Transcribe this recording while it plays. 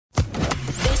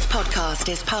podcast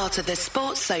is part of the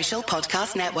Sports Social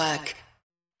Podcast Network.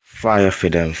 Fire for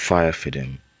them, fire for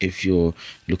them. If you're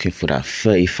looking for that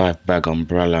 35 bag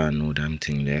umbrella and all damn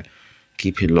thing there,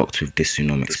 keep it locked with this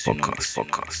Tsunomics podcast.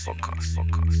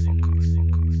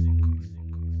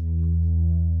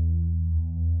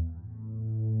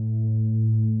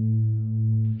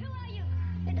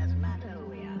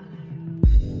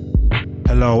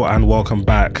 Hello and welcome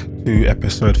back to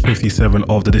episode 57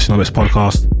 of the Tsunomics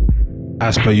podcast.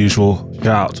 As per usual, shout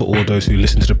out to all those who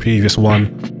listened to the previous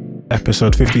one,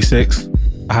 episode 56.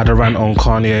 I had a rant on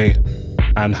Kanye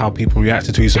and how people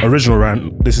reacted to his original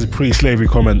rant. This is pre-slavery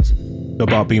comments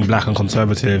about being black and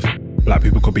conservative. Black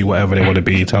people could be whatever they want to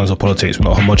be in terms of politics, we're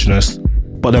not homogenous.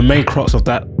 But the main crux of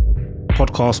that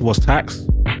podcast was tax.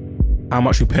 How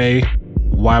much we pay,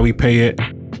 why we pay it,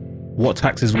 what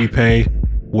taxes we pay,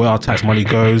 where our tax money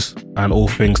goes, and all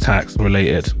things tax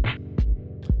related.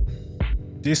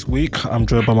 This week, I'm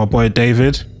joined by my boy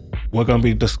David. We're going to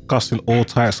be discussing all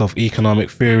types of economic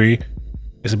theory.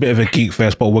 It's a bit of a geek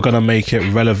fest, but we're going to make it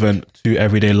relevant to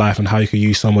everyday life and how you can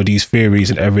use some of these theories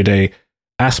in everyday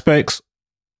aspects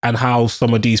and how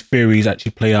some of these theories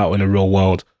actually play out in the real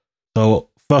world. So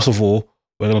first of all,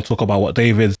 we're going to talk about what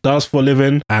David does for a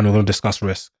living and we're going to discuss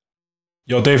risk.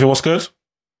 Yo, David, what's good?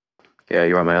 Yeah,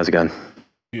 you're right, mate. How's it going?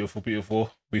 Beautiful,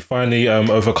 beautiful. We finally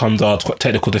overcome our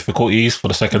technical difficulties for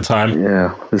the second time.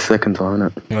 Yeah, the second time,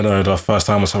 isn't it? I know, the first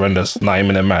time was horrendous.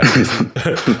 90-minute match.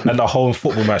 And the whole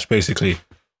football match, basically.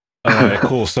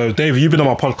 Cool. So, Dave, you've been on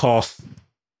my podcast.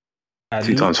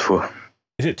 Two times before.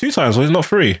 Is it 2 times or is it not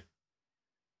 3?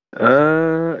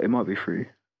 It might be 3.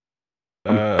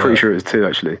 I'm pretty sure it's 2,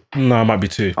 actually. No, it might be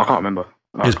 2. I can't remember.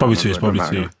 It's probably 2. It's probably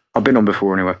 2. I've been on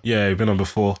before anyway. Yeah, you've been on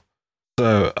before.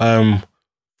 So,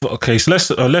 okay, so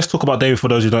let's talk about David for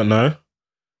those who don't know.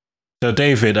 So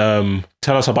David,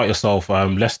 tell us about yourself.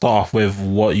 Let's start off with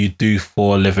what you do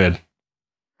for a living.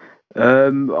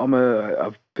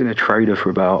 I've been a trader for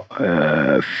about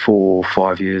 4 or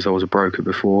 5 years. I was a broker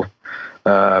before.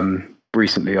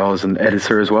 Recently, I was an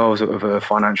editor as well of a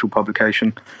financial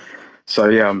publication. So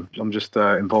yeah, I'm just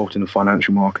involved in the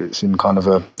financial markets in kind of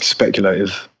a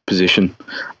speculative position,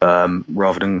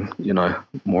 rather than,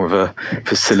 more of a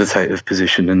facilitative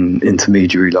position and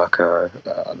intermediary, like I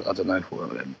don't know,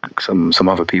 some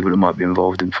other people that might be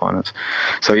involved in finance.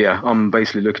 So yeah, I'm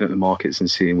basically looking at the markets and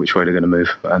seeing which way they're going to move,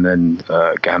 and then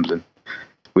gambling,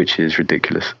 which is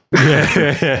ridiculous.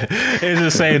 Yeah. It's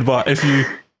insane, but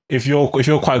if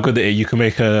you're quite good at it, you can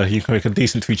make a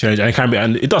decent fee change, and it can be,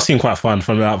 and it does seem quite fun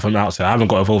from the outset. I haven't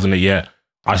got involved in it yet.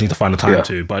 I just need to find the time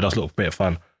to, but it does look a bit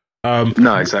fun.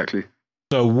 No, exactly.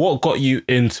 So what got you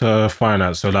into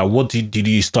finance? So like, what did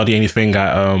you study anything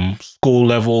at school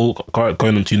level,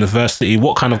 going into university?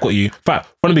 What kind of got you, in fact,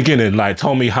 from the beginning, like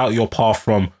tell me how your path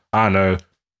from, I don't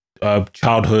know,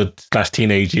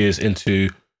 childhood/teenage years into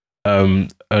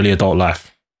early adult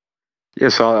life. Yeah,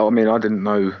 so I didn't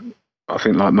know, I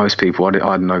think like most people,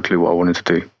 I had no clue what I wanted to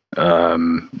do. I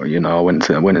went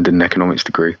and did an economics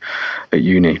degree at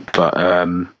uni, but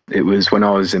it was when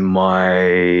I was I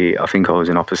think I was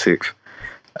in upper sixth.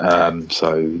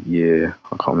 So year,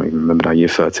 I can't even remember now, year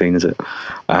 13 is it?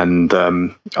 And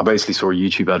I basically saw a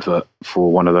YouTube advert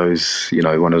for one of those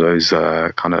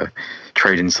kind of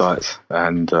trading sites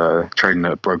and trading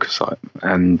at a broker site,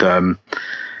 and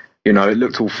it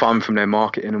looked all fun from their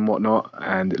marketing and whatnot,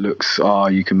 and it looks,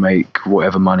 you can make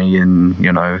whatever money in,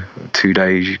 2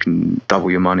 days, you can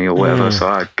double your money or whatever. So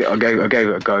I gave it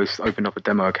a go, opened up a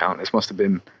demo account. This must have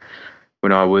been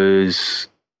when I was,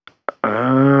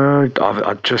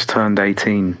 I just turned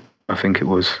 18, I think it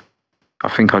was. I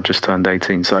think I just turned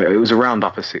 18. So it was around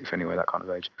upper sixth anyway, that kind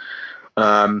of age.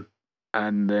 And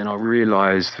then I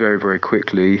realised very, very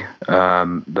quickly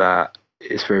that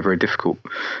it's very, very difficult,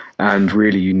 and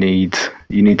really you need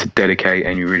to dedicate,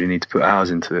 and you really need to put hours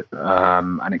into it.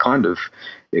 And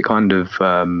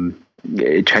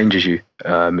it changes you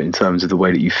in terms of the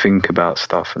way that you think about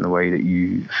stuff and the way that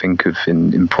you think of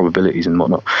in probabilities and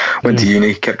whatnot. Went to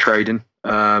uni, kept trading,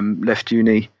 left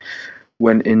uni,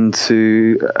 went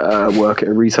into work at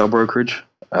a retail brokerage.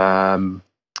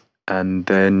 And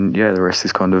then, the rest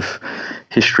is kind of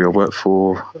history. I worked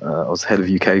for, I was head of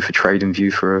UK for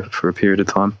TradingView for a period of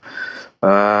time.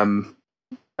 And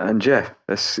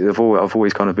I've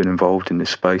always kind of been involved in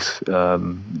this space to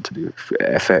do with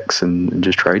FX and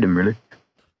just trading, really.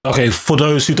 Okay, for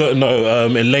those who don't know,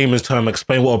 in layman's term,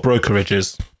 explain what a brokerage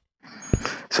is.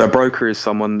 So a broker is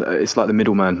someone, it's like the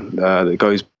middleman that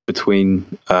goes between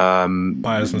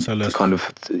buyers and sellers.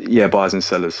 Buyers and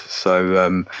sellers.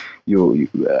 So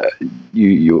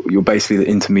you're basically the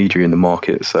intermediary in the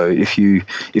market. So if you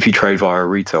trade via a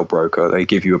retail broker, they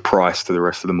give you a price to the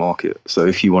rest of the market. So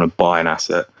if you want to buy an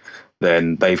asset,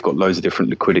 then they've got loads of different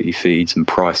liquidity feeds and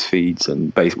price feeds,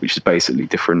 which is basically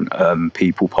different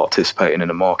people participating in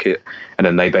the market, and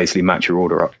then they basically match your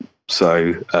order up.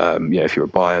 So if you're a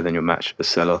buyer, then you'll match a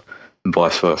seller, and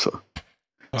vice versa.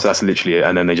 Okay. So that's literally it,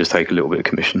 and then they just take a little bit of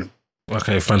commission.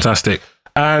 Okay, fantastic.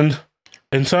 And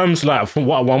in terms, like, from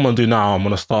what I'm going to do now, I'm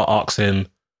going to start asking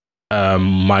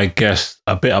my guests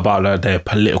a bit about their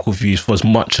political views for as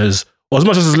much as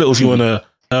little as you want to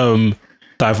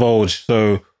divulge.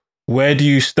 So, where do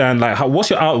you stand? Like, what's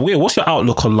your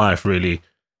outlook on life, really,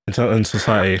 in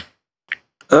society?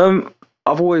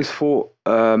 I've always thought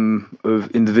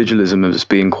of individualism as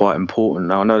being quite important.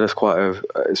 Now, I know that's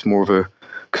it's more of a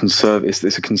conservative.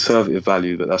 It's a conservative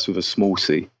value, but that's with a small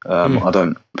c. I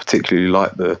don't particularly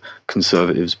like the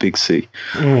conservatives' big C.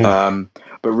 But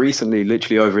recently,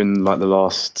 literally over in like the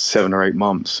last 7 or 8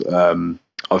 months,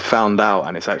 I've found out,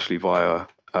 and it's actually via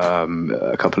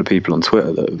a couple of people on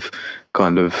Twitter that have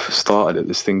kind of started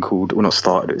this thing called, well, not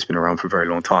started it, it's been around for a very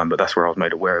long time, but that's where I was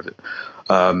made aware of it.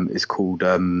 It's called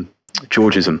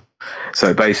Georgism. So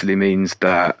it basically means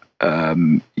that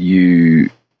you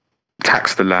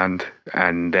tax the land,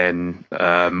 and then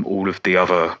all of the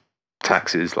other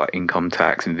taxes like income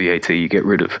tax and VAT you get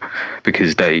rid of,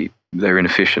 because they're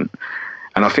inefficient.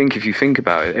 And I think if you think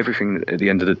about it, everything at the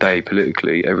end of the day,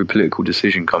 politically, every political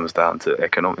decision comes down to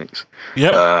economics.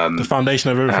 Yep, the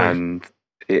foundation of everything. And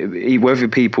whether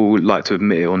people like to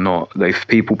admit it or not,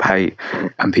 people pay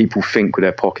and people think with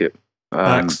their pocket.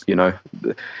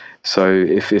 So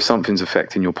if something's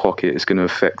affecting your pocket, it's going to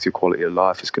affect your quality of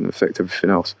life. It's going to affect everything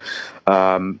else.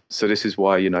 So this is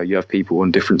why, you have people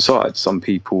on different sides. Some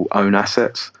people own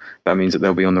assets. That means that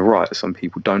they'll be on the right. Some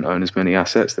people don't own as many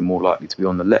assets. They're more likely to be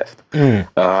on the left.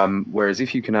 Whereas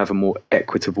if you can have a more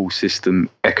equitable system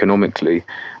economically,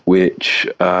 which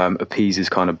appeases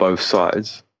kind of both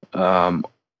sides,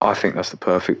 I think that's the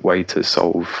perfect way to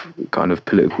solve kind of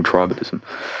political tribalism.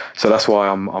 So that's why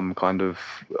I'd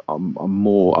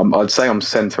say I'm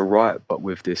centre right, but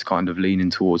with this kind of leaning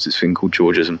towards this thing called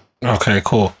Georgism. Okay,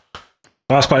 cool.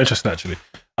 That's quite interesting, actually.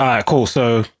 All right, cool.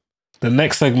 So the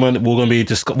next segment we're going to be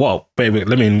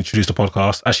let me introduce the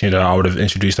podcast. Actually, I would have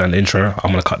introduced that in the intro.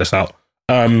 I'm going to cut this out.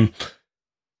 So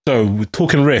we're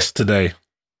talking risk today.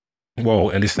 Well,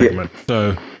 in this segment. Yeah.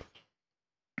 So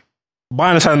my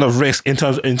understanding of risk in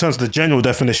terms of the general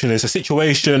definition is a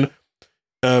situation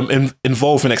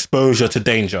involving exposure to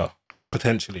danger,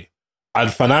 potentially. And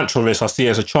financial risk I see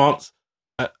as a chance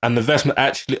and investment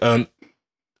actual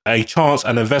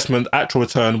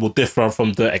return will differ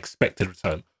from the expected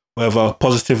return, whether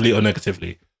positively or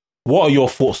negatively. What are your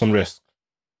thoughts on risk,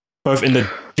 both in the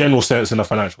general sense and the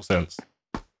financial sense?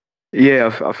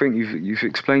 Yeah, I think you've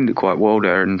explained it quite well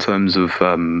there in terms of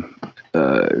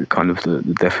kind of the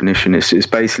definition. It's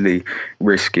basically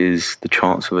risk is the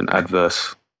chance of an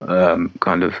adverse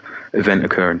kind of event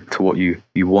occurring to what you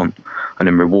want, and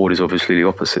then reward is obviously the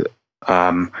opposite.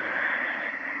 In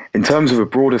terms of a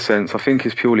broader sense, I think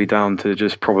it's purely down to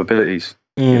just probabilities,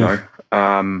 and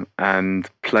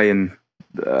playing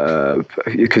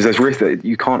because there's risk that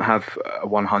you can't have a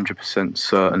 100%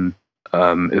 certain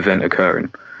event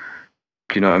occurring.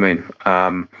 Do you know what I mean?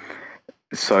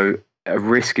 So a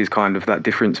risk is kind of that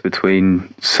difference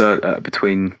between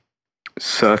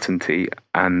certainty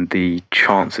and the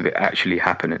chance of it actually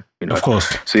happening. Of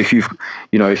course. So if you've got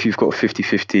a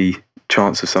 50-50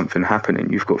 chance of something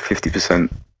happening, you've got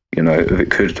 50%, of it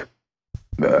could,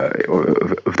 or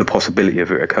of the possibility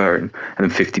of it occurring, and then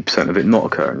 50% of it not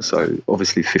occurring. So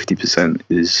obviously 50%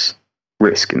 is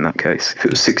risk in that case. If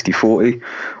it was 60-40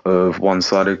 of one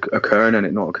side occurring and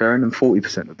it not occurring, then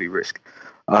 40% would be risk.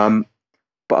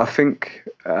 But I think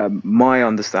my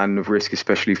understanding of risk,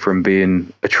 especially from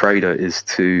being a trader, is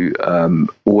to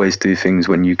always do things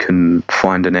when you can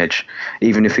find an edge,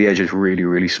 even if the edge is really,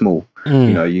 really small.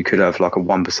 You could have like a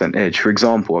 1% edge. For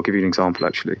example, I'll give you an example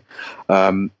actually.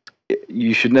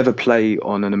 You should never play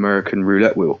on an American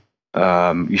roulette wheel.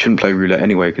 You shouldn't play roulette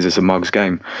anyway because it's a mug's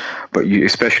game, but you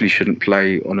especially shouldn't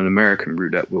play on an American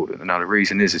roulette wheel. Now the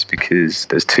reason is because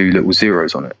there's 2 little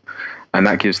zeros on it, and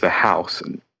that gives the house a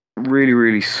really,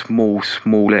 really small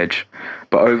edge.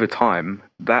 But over time,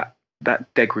 that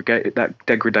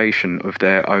degradation of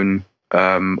their own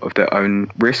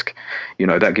risk,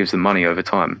 that gives them money over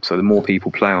time. So the more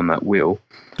people play on that wheel,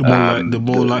 the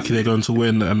more likely they're going to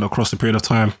win, and across a period of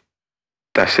time.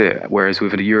 that's it. Whereas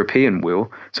with a European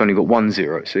wheel, it's only got 1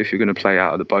 0. So if you're going to play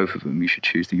out of the both of them, you should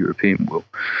choose the European wheel.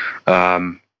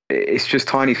 It's just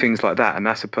tiny things like that, and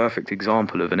that's a perfect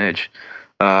example of an edge.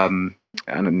 And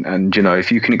you know,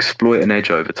 if you can exploit an edge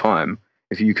over time,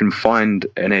 if you can find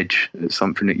an edge at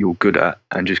something that you're good at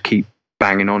and just keep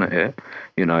banging on at it,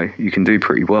 you know, you can do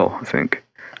pretty well, I think.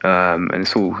 And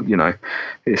it's all, you know,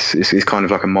 it's kind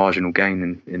of like a marginal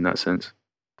gain in that sense.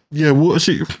 Yeah, well,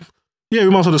 actually, yeah, we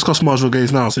might as well discuss marginal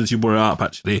gains now since you brought it up,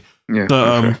 actually. Yeah.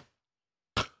 So,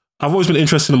 I've always been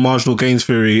interested in marginal gains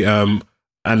theory and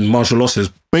marginal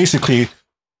losses. Basically,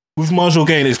 with marginal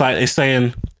gain, it's like it's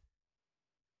saying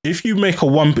if you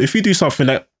do something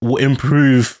that will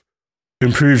improve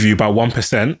you by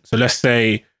 1%. So let's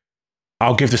say,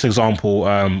 I'll give this example.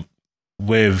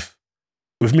 With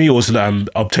me, it was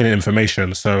obtaining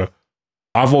information. So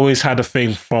I've always had a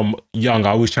thing from young. I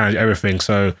always challenge everything.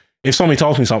 So if somebody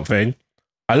tells me something,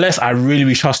 unless I really,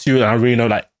 really trust you and I really know,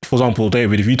 like, for example,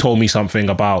 David, if you told me something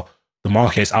about the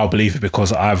markets, I'll believe it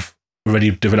because I've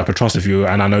already developed a trust with you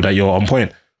and I know that you're on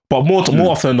point. But more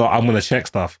often than not, I'm going to check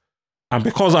stuff. And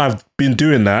because I've been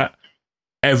doing that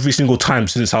every single time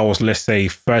since I was, let's say,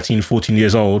 13, 14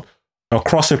 years old,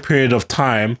 across a period of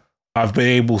time, I've been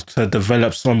able to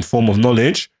develop some form of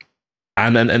knowledge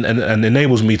and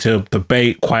enables me to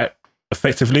debate quite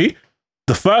effectively.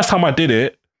 The first time I did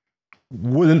it,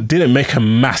 didn't make a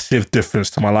massive difference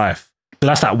to my life. So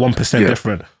that's that 1%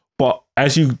 different. But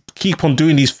as you keep on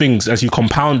doing these things, as you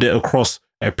compound it across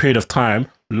a period of time,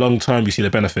 long term, you see the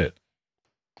benefit.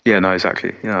 Yeah, no,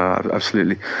 exactly. Yeah,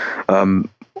 absolutely.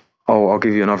 I'll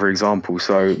give you another example.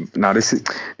 So now this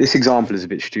example is a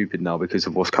bit stupid now because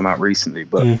of what's come out recently.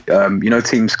 But you know,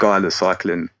 Team Sky, the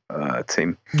cycling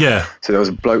team. Yeah. So there was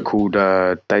a bloke called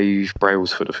Dave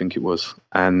Brailsford, I think it was,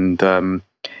 and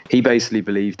he basically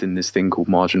believed in this thing called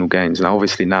marginal gains. And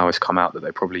obviously now it's come out that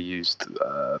they probably used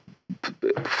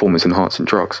performance enhancing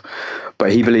drugs,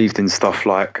 but he believed in stuff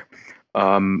like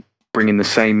bringing the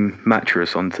same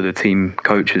mattress onto the team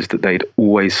coaches that they'd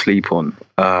always sleep on,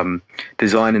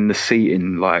 designing the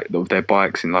seating like of their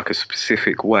bikes in like a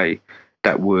specific way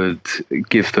that would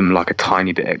give them like a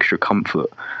tiny bit extra comfort.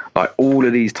 Like all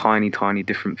of these tiny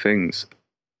different things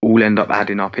all end up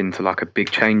adding up into like a big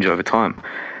change over time.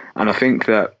 And I think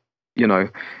that, you know,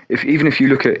 if you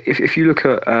look at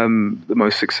the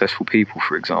most successful people,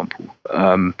 for example,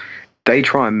 they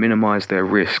try and minimize their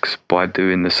risks by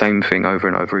doing the same thing over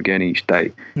and over again each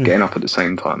day, getting up at the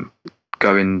same time,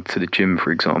 going to the gym,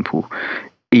 for example,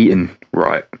 eating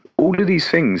right. All of these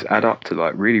things add up to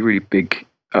like really, really big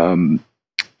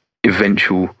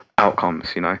eventual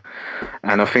outcomes, you know.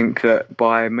 And I think that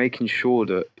by making sure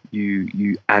that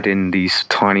you add in these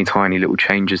tiny little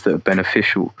changes that are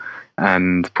beneficial,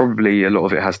 and probably a lot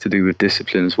of it has to do with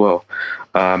discipline as well,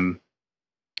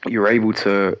 you're able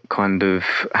to kind of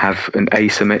have an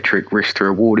asymmetric risk to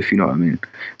reward, if you know what I mean.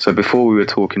 So before we were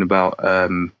talking about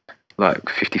like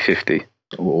 50-50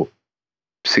 or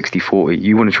 60-40,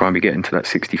 you want to try and be getting to that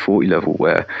 60-40 level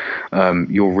where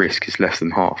your risk is less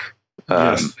than half.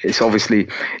 Yes. It's obviously,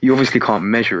 you obviously can't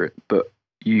measure it, but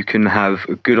you can have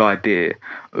a good idea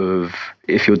of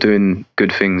if you're doing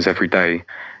good things every day,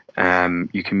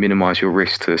 you can minimize your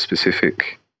risk to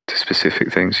specific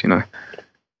things, you know.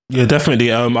 Yeah,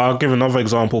 definitely. I'll give another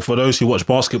example. For those who watch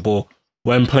basketball,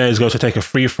 when players go to take a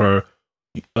free throw,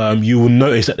 you will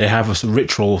notice that they have a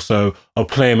ritual. So a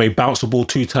player may bounce the ball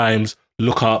 2 times,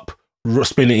 look up,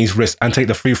 spin it in his wrist, and take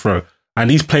the free throw. And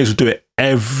these players will do it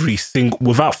every single,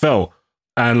 without fail.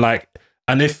 And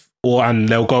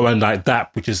they'll go and like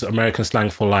that, which is American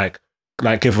slang for like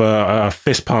give a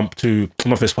fist pump to,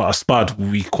 not fist pump, a spud,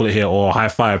 we call it here, or a high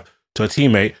five to a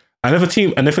teammate. And if a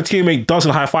teammate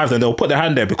doesn't high five them, they'll put their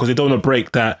hand there because they don't want to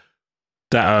break that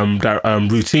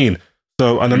routine.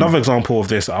 So, and another example of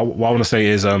this, what I want to say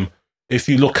is, if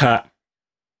you look at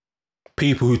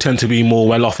people who tend to be more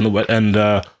well off and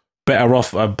better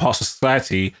off parts of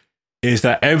society, is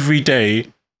that every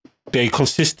day they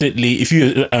consistently, if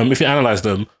you analyze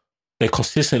them, they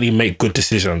consistently make good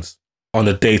decisions on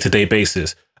a day-to-day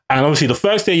basis. And obviously, the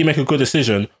first day you make a good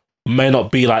decision may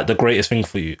not be like the greatest thing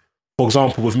for you. For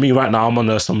example, with me right now, I'm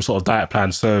on some sort of diet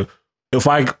plan. So if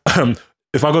I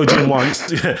go gym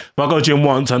once,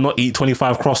 and not eat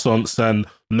 25 croissants and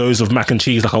loads of mac and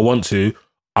cheese like I want to,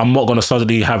 I'm not going to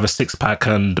suddenly have a 6-pack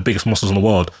and the biggest muscles in the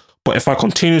world. But if I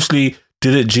continuously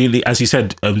diligently, as you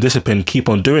said, discipline, keep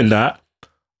on doing that,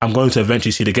 I'm going to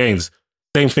eventually see the gains.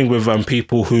 Same thing with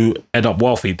people who end up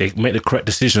wealthy. They make the correct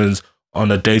decisions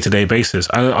on a day-to-day basis.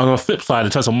 And on the flip side,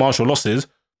 in terms of martial losses,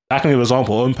 I can give an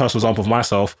example, own personal example of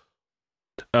myself.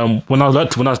 When I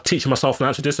was teaching myself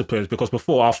financial disciplines, because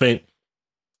before I think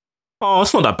oh,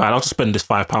 it's not that bad. I'll just spend this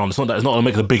 £5. It's not gonna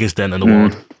make the biggest dent in the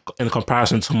world in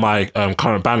comparison to my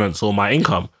current balance or my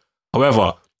income.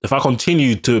 However, if I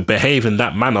continue to behave in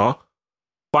that manner,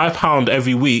 £5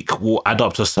 every week will add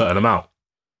up to a certain amount.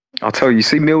 I'll tell you, you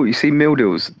see meal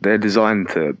deals, they're designed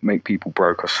to make people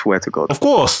broke, I swear to God. Of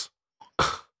course.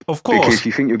 Of course. Because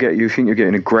you think you're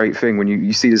getting a great thing when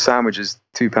you see the sandwich is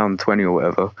 £2.20 or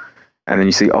whatever, and then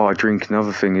you see, a drink,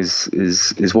 another thing is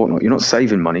whatnot. You're not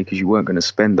saving money because you weren't going to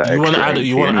spend that. You want to add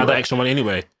that extra money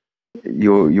anyway.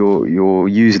 You're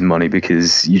using money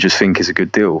because you just think it's a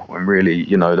good deal, when really,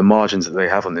 the margins that they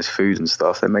have on this food and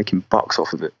stuff, they're making bucks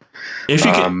off of it. If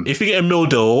you get a meal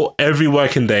deal every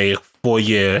working day for a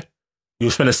year,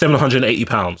 you'll spend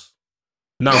 £780.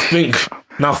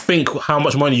 Now think how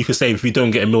much money you could save if you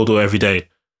don't get a meal deal every day.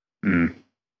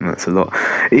 That's a lot.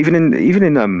 Even in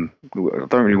I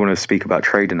don't really want to speak about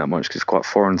trading that much because it's quite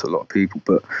foreign to a lot of people,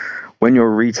 but when you're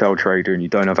a retail trader and you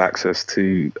don't have access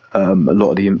to a lot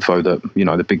of the info that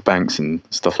the big banks and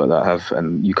stuff like that have,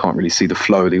 and you can't really see the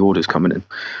flow of the orders coming in,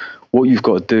 what you've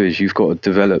got to do is you've got to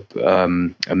develop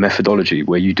a methodology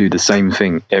where you do the same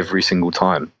thing every single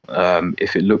time.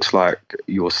 If it looks like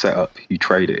your setup, you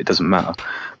trade it. It doesn't matter,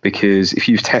 because if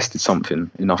you've tested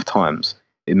something enough times,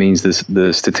 it means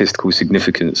the statistical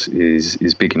significance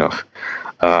is big enough,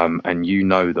 and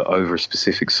that over a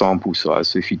specific sample size.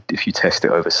 So if you test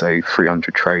it over, say,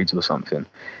 300 trades or something,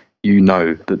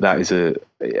 that is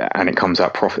and it comes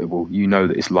out profitable.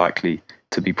 That it's likely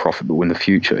to be profitable in the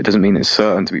future. It doesn't mean it's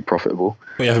certain to be profitable.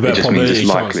 But you have a better it just means it's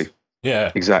likely. Chance.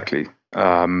 Yeah, exactly.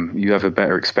 You have a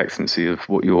better expectancy of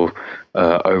what your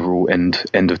overall end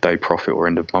of day profit or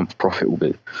end of month profit will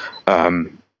be.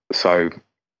 So.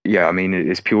 Yeah, I mean,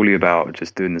 it's purely about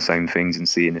just doing the same things and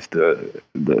seeing if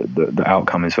the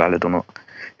outcome is valid or not.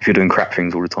 If you're doing crap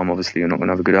things all the time, obviously you're not going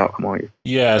to have a good outcome, are you?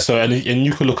 Yeah, so and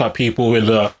you can look at people in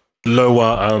the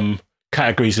lower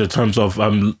categories in terms of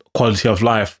quality of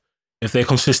life. If they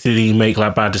consistently make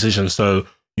bad decisions, so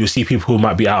you see people who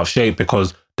might be out of shape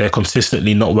because they're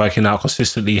consistently not working out,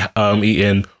 consistently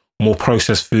eating more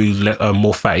processed food,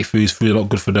 more fatty foods, food not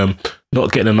good for them,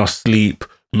 not getting enough sleep,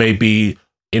 maybe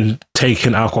in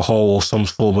taking alcohol or some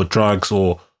form of drugs,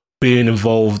 or being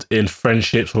involved in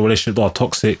friendships or relationships that are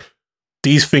toxic.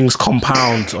 These things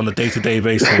compound on a day-to-day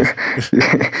basis.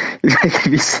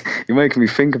 You're making me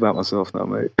think about myself now,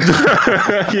 mate.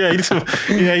 You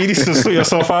need to sort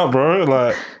yourself out,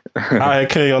 bro. Out here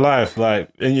killing your life.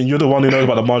 And you're the one who knows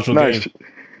about the marginal gain.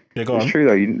 Yeah, go on. It's true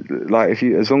though.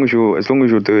 As long as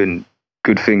you're doing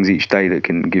good things each day that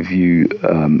can give you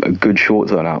a good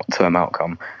short-term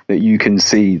outcome, that you can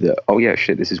see that, oh yeah,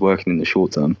 shit, this is working in the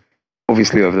short term.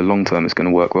 Obviously, over the long term, it's going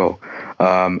to work well,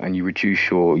 and you reduce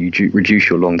your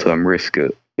long-term risk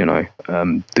at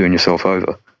doing yourself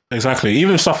over. Exactly.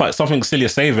 Even stuff like something silly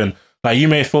as saving. You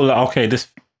may feel that, okay, this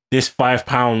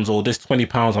 £5 or this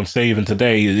 £20 I'm saving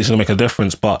today is going to make a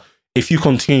difference, but if you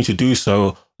continue to do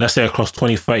so, let's say across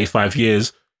 20, 35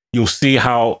 years, you'll see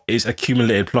how it's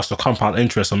accumulated plus the compound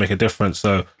interest will make a difference.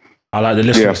 So I like the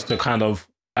listeners to kind of,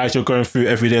 as you're going through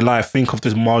everyday life, think of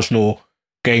this marginal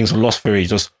gains and loss theory.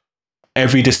 Just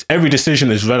every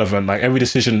decision is relevant. Every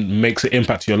decision makes an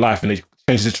impact to your life and it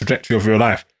changes the trajectory of your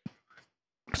life.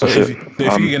 So if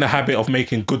you're in a habit of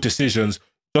making good decisions,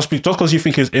 just because you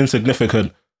think it's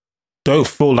insignificant, don't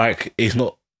feel like it's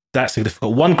not that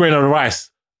significant. 1 grain of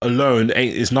rice alone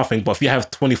is nothing, but if you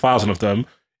have 20,000 of them,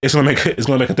 it's gonna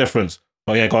make a difference.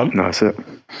 Oh yeah, go on. No, that's it.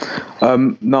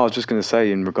 No, I was just going to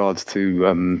say in regards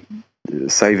to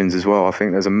savings as well. I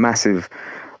think there's a massive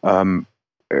kind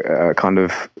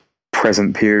of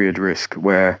present period risk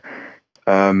where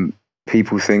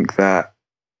people think that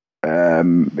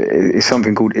it's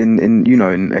something called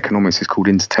in economics it's called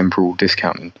intertemporal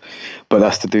discounting, but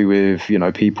that's to do with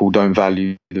people don't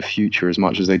value the future as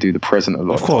much as they do the present a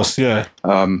lot. Of course, yeah.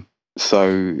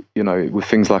 So, with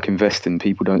things like investing,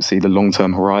 people don't see the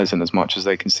long-term horizon as much as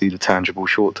they can see the tangible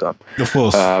short-term. Of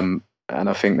course. And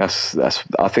I think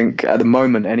I think at the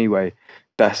moment anyway,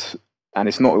 and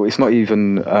it's not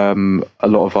even a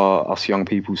lot of us young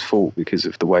people's fault because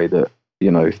of the way that,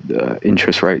 the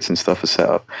interest rates and stuff are set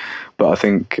up. But I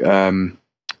think a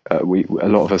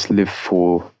lot of us live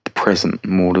for the present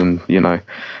more than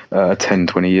 10,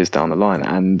 20 years down the line.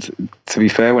 And to be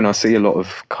fair, when I see a lot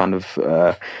of kind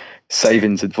of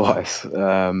savings advice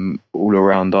all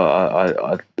around,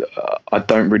 I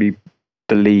don't really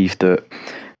believe that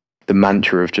the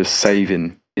mantra of just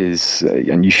saving is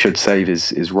and you should save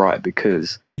is right,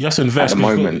 because you have to invest. At the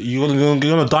moment, you're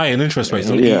gonna die in interest rates.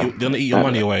 They're gonna eat your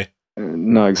money away.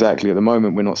 No, exactly. At the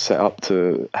moment, we're not set up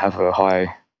to have a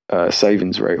high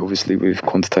savings rate. Obviously, with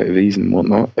quantitative easing and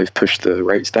whatnot, they've pushed the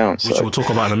rates down. Which we'll talk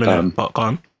about in a minute, but go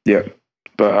on. Yeah.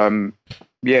 But,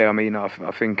 yeah, I mean, I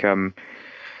think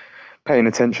paying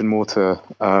attention more to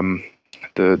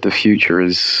the future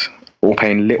is, or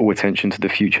paying little attention to the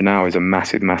future now is a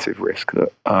massive, massive risk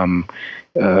that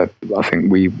I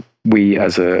think we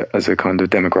as a kind of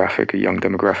demographic, a young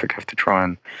demographic, have to try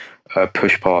and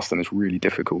push past, and it's really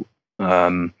difficult.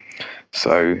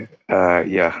 So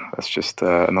that's just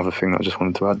another thing that I just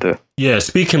wanted to add there. Yeah,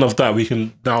 speaking of that, we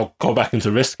can now go back into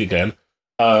risk again.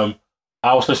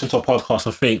 I was listening to a podcast,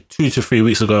 I think 2 to 3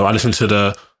 weeks ago. I listened to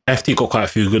the FT, got quite a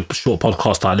few good short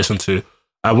podcasts that I listened to.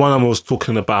 And one of them was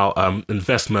talking about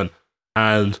investment,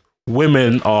 and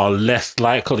women are less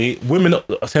likely. Women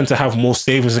tend to have more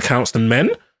savings accounts than men,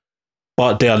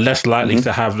 but they are less likely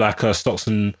to have like a stocks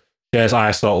and shares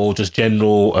ISA or just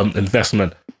general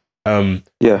investment. I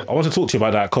want to talk to you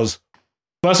about that because,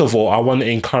 first of all, I want to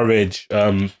encourage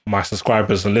my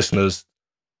subscribers and listeners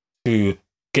to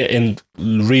get in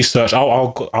research.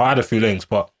 I'll add a few links,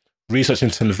 but research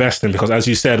into investing, because as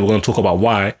you said, we're going to talk about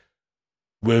why.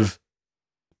 With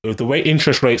the way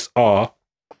interest rates are,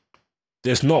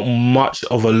 there's not much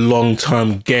of a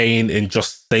long-term gain in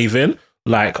just saving.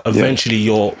 Like eventually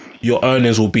your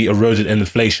earnings will be eroded in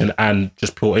inflation and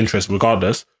just pure interest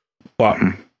regardless. But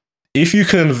if you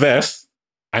can invest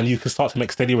and you can start to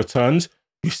make steady returns,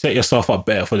 you set yourself up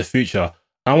better for the future.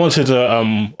 I wanted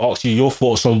to ask you your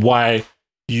thoughts on why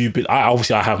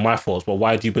obviously I have my thoughts, but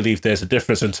why do you believe there's a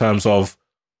difference in terms of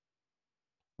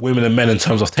women and men in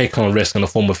terms of taking on risk in the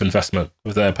form of investment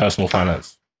with their personal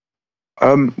finance?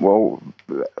 Well,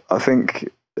 I think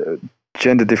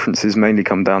gender differences mainly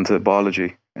come down to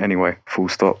biology anyway, full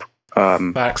stop.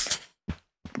 Facts.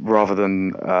 Rather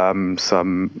than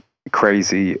some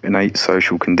crazy innate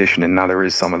social conditioning. Now there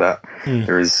is some of that.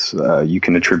 There is you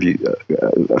can attribute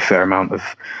a fair amount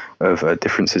of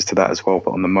differences to that as well,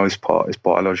 but on the most part it's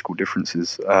biological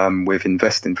differences. With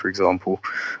investing, for example,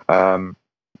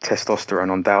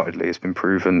 testosterone undoubtedly has been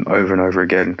proven over and over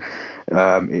again.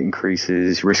 It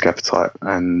increases risk appetite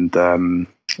and kind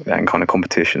of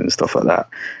competition and stuff like that.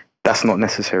 That's not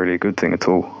necessarily a good thing at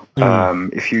all.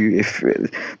 If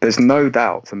there's no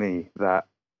doubt to me that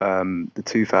the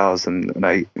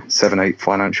 2007-8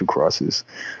 financial crisis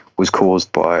was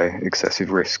caused by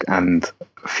excessive risk and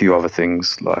a few other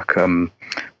things like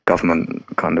government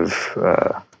kind of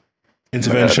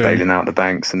intervention, bailing out the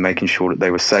banks and making sure that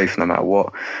they were safe no matter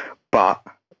what. But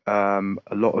a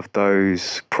lot of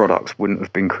those products wouldn't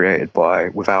have been created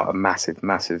without a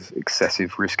massive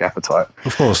excessive risk appetite.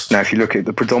 Of course. Now, if you look at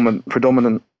the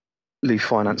predominantly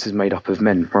finance is made up of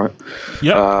men, right?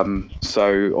 Yeah.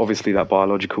 So obviously that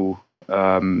biological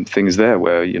thing is there,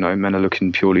 where men are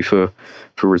looking purely for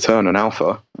return and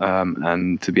alpha,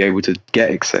 and to be able to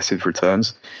get excessive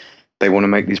returns, they want to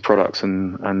make these products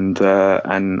and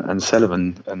sell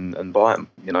them and buy them.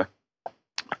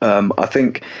 I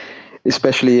think,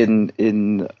 especially in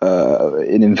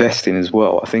investing as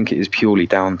well, I think it is purely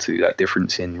down to that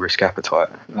difference in risk appetite.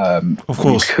 Of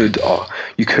course,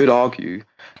 you could argue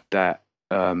that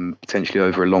potentially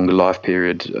over a longer life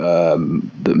period,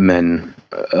 that men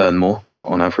earn more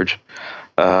on average.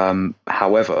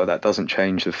 However, that doesn't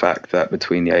change the fact that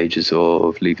between the ages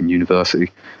of leaving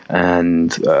university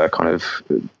and kind of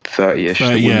 30-ish,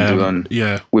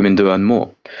 women do earn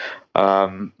more.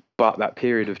 But that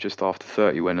period of just after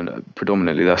 30, when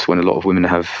predominantly that's when a lot of women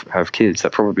have kids,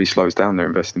 that probably slows down their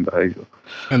investing behaviour.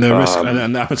 And their risk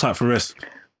and their appetite for risk.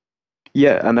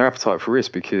 Yeah, and their appetite for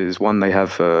risk, because one, they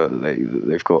have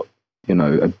they've got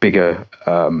a bigger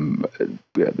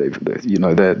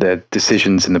their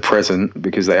decisions in the present,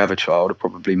 because they have a child, are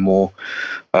probably more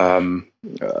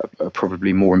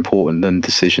important than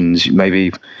decisions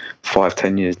maybe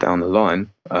 5-10 years down the line.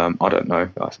 I don't know.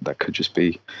 That could just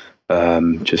be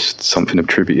just something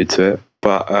attributed to it.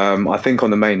 But I think on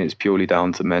the main, it's purely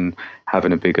down to men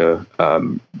having a bigger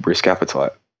risk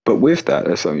appetite. But with that,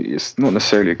 it's not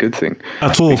necessarily a good thing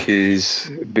at all, because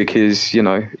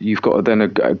you've got then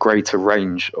a greater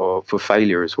range for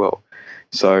failure as well.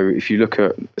 So if you look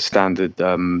at standard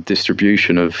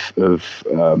distribution of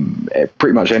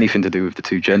pretty much anything to do with the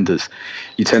two genders,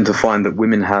 you tend to find that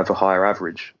women have a higher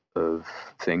average of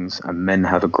things and men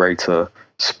have a greater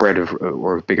spread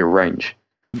or a bigger range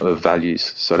of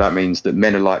values. So that means that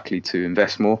men are likely to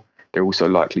invest more. They're also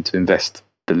likely to invest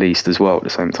the least as well at the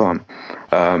same time,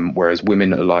 whereas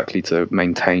women are likely to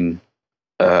maintain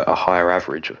a higher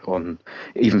average on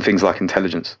even things like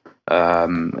intelligence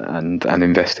and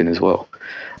investing as well.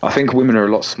 I think women are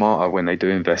a lot smarter when they do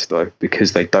invest, though,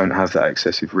 because they don't have that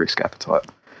excessive risk appetite.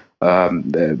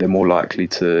 they're more likely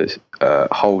to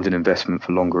hold an investment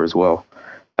for longer as well.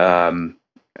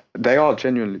 They are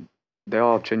genuinely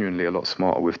a lot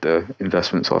smarter with their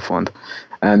investments, I find,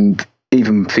 and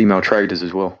even female traders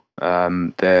as well.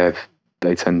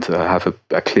 They tend to have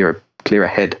a clearer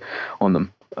head on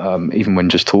them, even when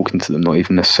just talking to them, not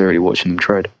even necessarily watching them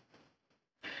trade.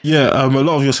 Yeah, a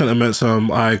lot of your sentiments,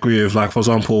 I agree with. Like, for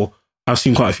example, I've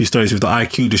seen quite a few studies with the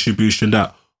IQ distribution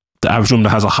that the average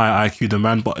woman has a higher IQ than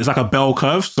man, but it's like a bell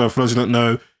curve. So for those who don't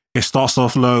know, it starts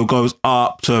off low, goes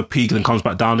up to a peak, and then comes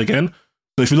back down again.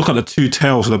 So if you look at the two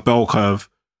tails of the bell curve,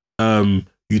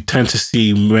 you tend to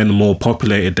see men more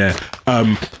populated there.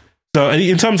 So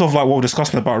in terms of like what we're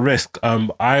discussing about risk,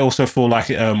 I also feel like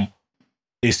it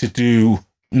is to do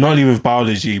not only with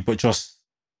biology, but just,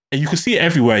 and you can see it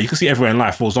everywhere. You can see it everywhere in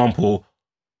life. For example,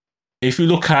 if you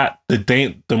look at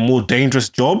the more dangerous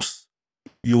jobs,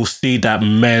 you'll see that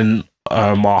men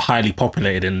are highly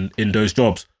populated in those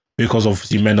jobs, because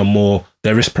obviously men are more,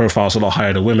 their risk profile is a lot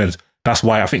higher than women's. That's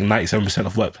why I think 97%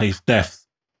 of workplace deaths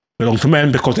belong to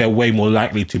men, because they're way more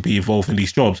likely to be involved in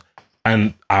these jobs.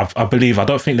 And I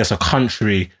don't think there's a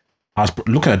country, I was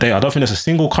looking at data, I don't think there's a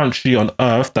single country on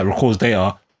earth that records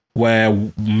data where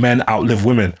men outlive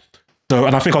women. So,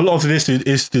 and I think a lot of this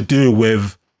is to do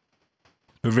with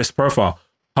the risk profile.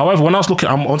 However, when I was looking,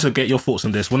 I want to get your thoughts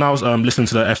on this. When I was listening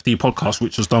to the FD podcast,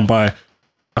 which was done by,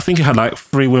 I think it had like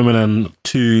 3 women and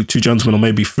two gentlemen, or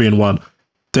maybe 3 and 1.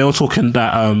 They were talking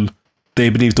that they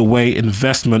believe the way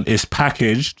investment is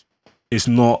packaged is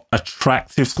not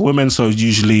attractive to women. So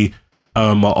usually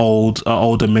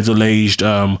older, middle-aged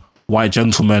white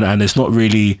gentlemen, and it's not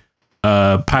really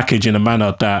packaged in a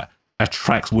manner that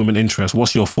attracts women interest.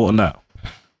 What's your thought on that?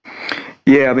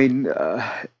 Yeah, I mean,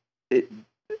 I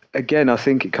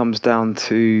think it comes down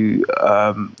to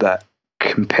that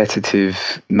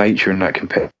competitive nature and that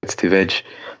competitive edge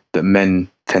that men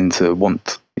tend to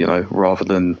want, rather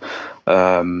than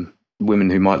women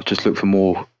who might just look for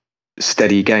more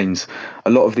steady gains. A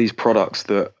lot of these products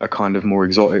that are kind of more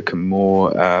exotic and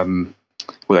more,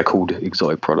 they're called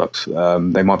exotic products.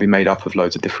 They might be made up of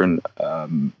loads of different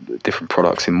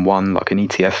products in one, like an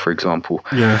ETF, for example.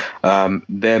 Yeah.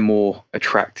 They're more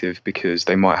attractive because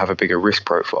they might have a bigger risk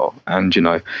profile. And,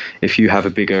 if you have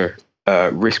a bigger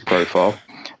risk profile,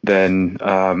 then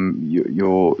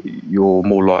you're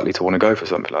more likely to want to go for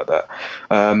something like that.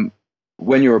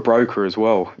 When you're a broker as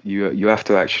well, you have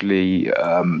to actually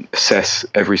assess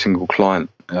every single client.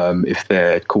 If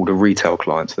they're called a retail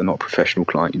client, so they're not a professional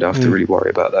client, you don't have to really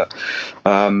worry about that.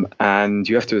 And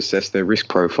you have to assess their risk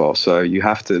profile. So you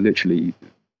have to literally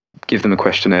give them a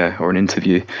questionnaire or an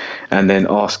interview, and then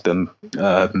ask them,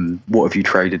 what have you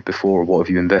traded before, or what have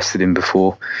you invested in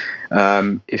before?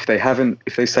 If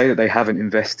they say that they haven't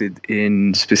invested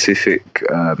in specific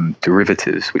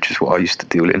derivatives, which is what I used to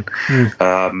deal in,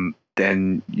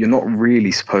 then you're not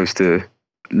really supposed to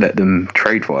let them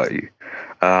trade via you,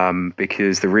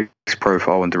 because the risk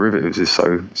profile on derivatives is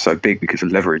so big because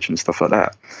of leverage and stuff like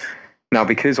that. Now,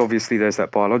 because obviously there's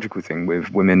that biological thing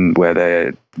with women where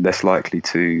they're less likely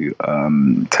to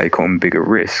take on bigger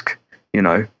risk,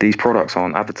 these products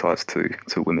aren't advertised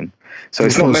to women. So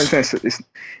it's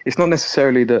not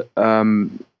necessarily that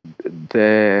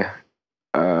they're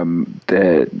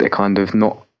kind of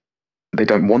not, they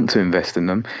don't want to invest in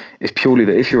them. It's purely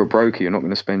that if you're a broker, you're not going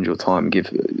to spend your time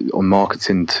on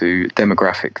marketing to a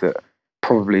demographic that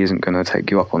probably isn't going to take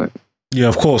you up on it. Yeah,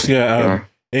 of course. Yeah.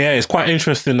 Yeah, it's quite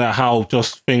interesting that how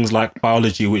just things like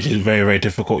biology, which is very, very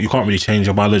difficult, you can't really change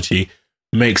your biology,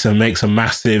 makes a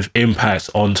massive impact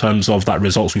on terms of that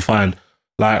results we find.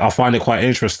 Like, I find it quite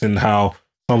interesting how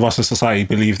some of us in society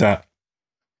believe that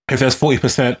if there's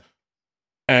 40%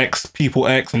 X people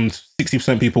X and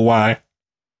 60% people Y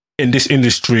in this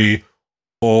industry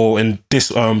or in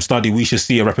this study, we should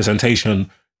see a representation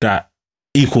that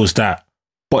equals that.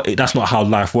 But that's not how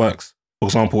life works. For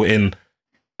example,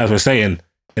 as we're saying,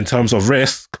 in terms of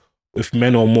risk, if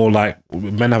men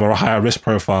have a higher risk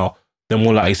profile, they're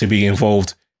more likely to be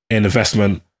involved in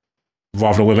investment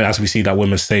rather than women, as we see that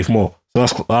women save more. So I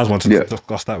just wanted to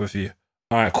discuss that with you.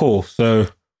 All right, cool. So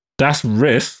that's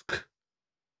risk.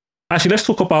 Actually, let's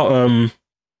talk about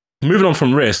moving on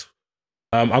from risk.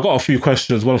 I got a few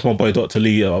questions. One from my boy, Dr.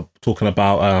 Lee, talking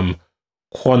about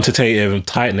quantitative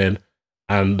tightening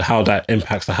and how that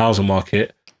impacts the housing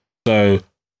market. So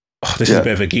this is a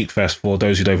bit of a geek fest for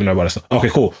those who don't even know about this. Okay,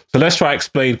 cool. So let's try to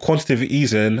explain quantitative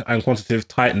easing and quantitative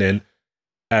tightening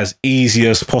as easy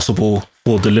as possible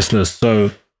for the listeners.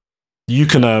 So you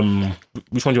can,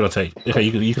 which one do you want to take? Okay,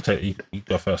 you can take. You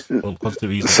go first.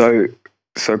 Quantitative easing.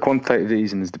 So quantitative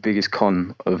easing is the biggest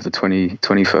con of the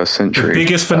 21st century. The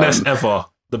biggest finesse ever.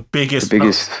 the biggest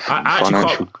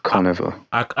financial con ever.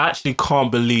 I actually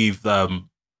can't believe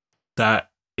that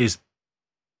is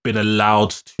been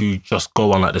allowed to just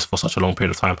go on like this for such a long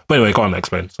period of time. But anyway, go on,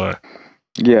 explain. Sorry.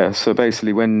 Yeah, so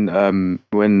basically when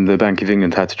the Bank of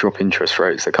England had to drop interest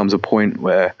rates, there comes a point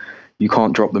where you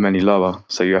can't drop them any lower.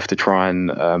 So you have to try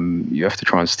and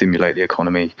stimulate the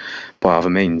economy by other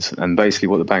means. And basically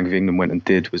what the Bank of England went and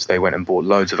did was they went and bought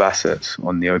loads of assets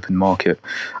on the open market.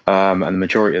 And the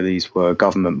majority of these were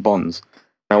government bonds.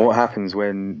 Now what happens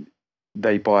when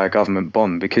they buy a government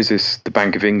bond, because it's the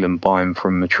Bank of England buying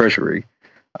from the Treasury,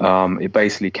 it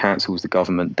basically cancels the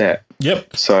government debt.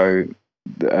 Yep. So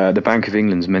the Bank of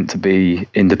England's meant to be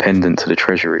independent to the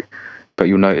Treasury, but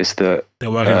you'll notice that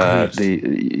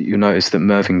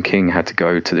Mervyn King had to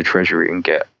go to the Treasury and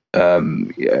get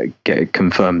it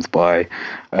confirmed by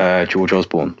George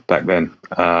Osborne back then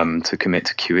to commit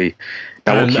to QE.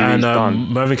 Now,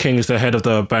 Mervyn King is the chair of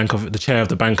the Bank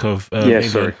of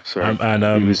England. Sorry. And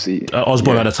he was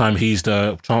Osborne at the time, he's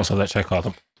the Chancellor. Let's check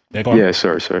out.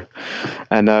 Sorry.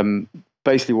 And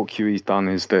basically, what QE's done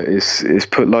is that it's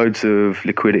put loads of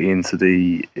liquidity into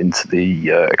the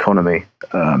economy,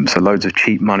 so loads of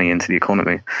cheap money into the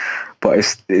economy, but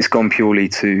it's gone purely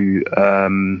to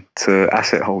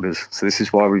asset holders. So this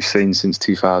is why we've seen since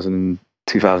 2008-9,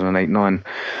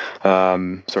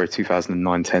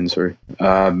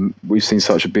 2009-10, we've seen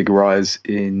such a big rise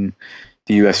in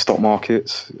the US stock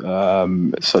markets,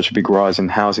 such a big rise in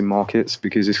housing markets,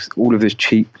 because all of this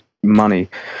cheap money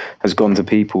has gone to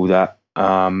people that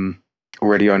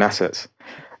already own assets.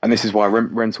 And this is why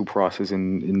rental prices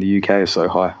in the UK are so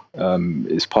high.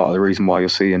 It's part of the reason why you're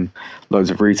seeing loads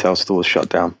of retail stores shut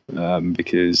down,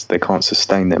 because they can't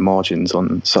sustain their margins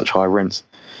on such high rents.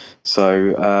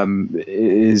 So it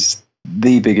is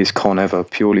the biggest con ever,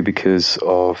 purely because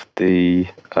of the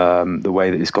way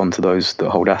that it's gone to those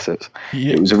that hold assets.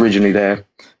 Yeah. It was originally there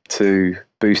to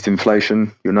boost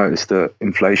inflation. You'll notice that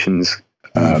inflation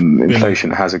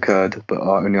has occurred, but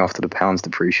only after the pound's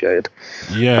depreciated.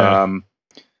 Yeah.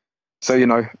 So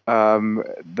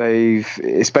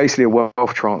it's basically a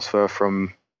wealth transfer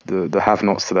from the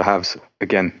have-nots to the haves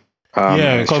again.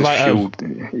 Because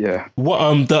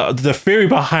what the theory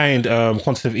behind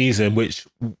quantitative easing, which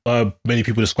many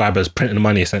people describe as printing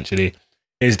money, essentially,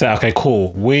 is that okay,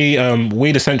 cool. We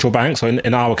the central bank, so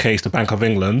in our case, the Bank of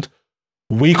England,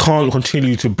 we can't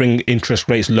continue to bring interest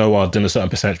rates lower than a certain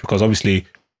percentage, because obviously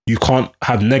you can't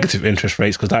have negative interest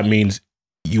rates, because that means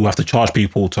you have to charge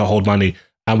people to hold money.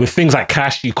 And with things like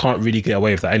cash, you can't really get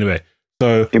away with that anyway.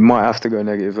 So it might have to go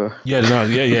negative though.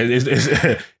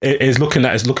 It's looking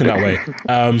that way.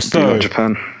 So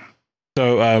Japan.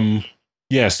 So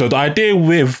the idea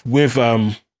with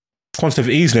quantitative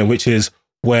easing, which is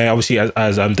where obviously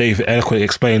as Dave eloquently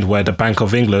explained, where the Bank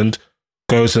of England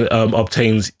goes and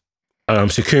obtains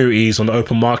securities on the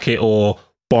open market or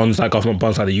bonds like government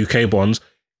bonds like the UK bonds,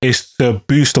 is to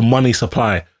boost the money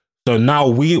supply. So now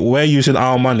we're using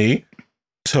our money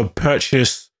to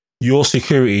purchase your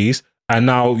securities, and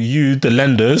now you, the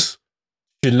lenders,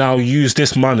 should now use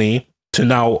this money to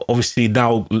now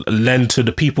lend to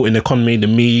the people in the economy, the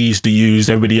me's, the you's,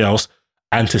 everybody else,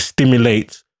 and to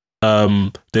stimulate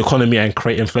the economy and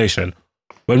create inflation.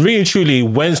 When really and truly,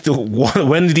 when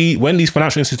these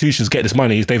financial institutions get this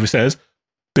money, as David says,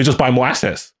 they just buy more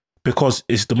assets, because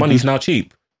the money's now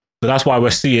cheap. So that's why we're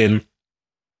seeing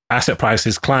asset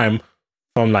prices climb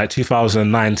from like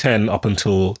 2009-10 up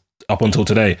until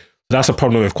today. That's a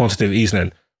problem with quantitative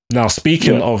easing. Now,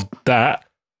 speaking of that,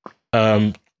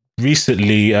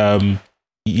 recently,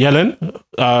 Yellen,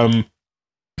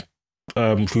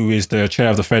 who is the chair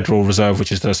of the Federal Reserve,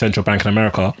 which is the central bank in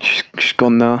America, she's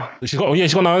gone now. She's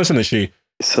gone now, isn't she?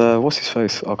 It's what's his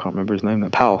face? I can't remember his name.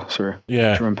 Powell, sorry.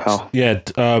 Yeah, Jerome Powell. Yeah.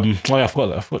 I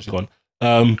forgot she's gone.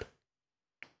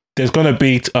 There's going to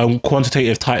be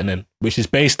quantitative tightening, which is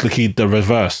basically the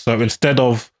reverse. So instead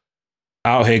of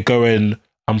out here going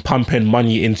and pumping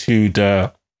money into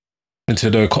the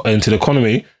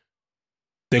economy,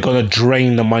 they're going to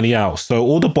drain the money out. So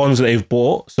all the bonds that they've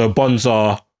bought. So bonds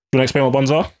are. Do you want to explain what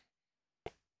bonds are?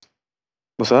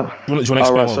 What's that? Do you want to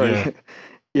explain? Sorry.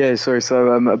 Yeah, sorry. So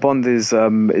a bond is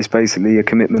basically a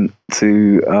commitment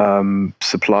to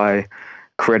supply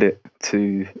credit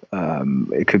to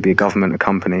it could be a government, a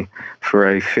company, for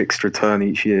a fixed return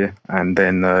each year, and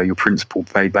then your principal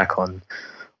paid back on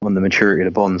the maturity of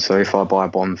the bond. So if I buy a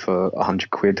bond for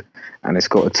 100 quid and it's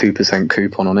got a 2%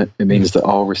 coupon on it, it means that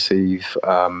I'll receive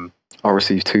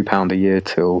 £2 a year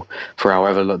for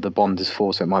however the bond is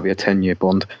for. So it might be a 10-year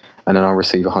bond, and then I'll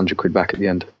receive 100 quid back at the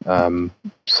end.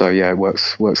 So yeah, it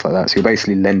works like that. So you're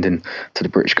basically lending to the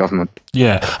British government.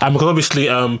 Yeah, because obviously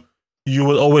you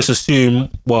would always assume,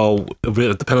 well,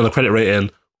 depending on the credit rating,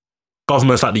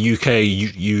 governments like the UK,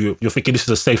 you're thinking this is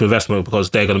a safe investment because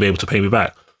they're going to be able to pay me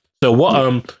back. So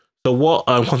what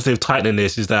quantitative tightening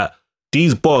is that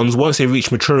these bonds, once they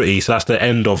reach maturity, so that's the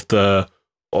end of the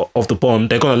bond,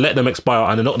 they're going to let them expire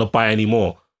and they're not going to buy any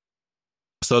more.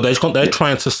 So they're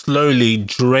trying to slowly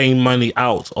drain money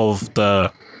out of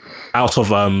the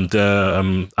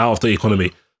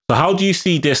economy. So how do you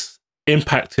see this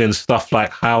impacting stuff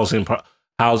like housing?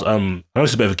 I know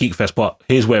it's a bit of a geek fest, but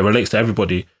here's where it relates to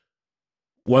everybody.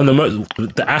 One of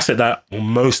the asset that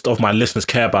most of my listeners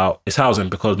care about is housing,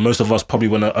 because most of us probably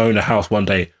want to own a house one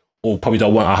day, or probably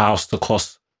don't want our house to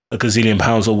cost a gazillion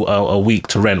pounds a week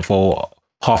to rent for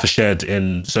half a shed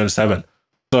in Zone 7.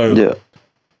 So Yeah.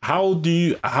 how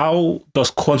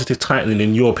does quantitative tightening,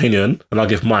 in your opinion, and I'll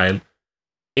give mine,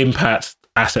 impact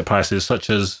asset prices such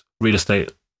as real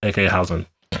estate, aka housing?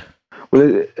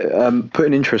 Well,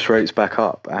 putting interest rates back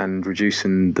up and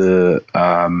reducing the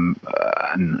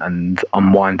and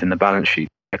unwinding the balance sheet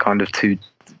are kind of two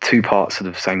parts of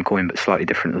the same coin, but slightly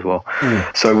different as well.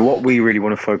 So what we really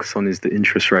want to focus on is the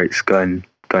interest rates going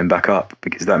back up,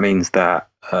 because that means that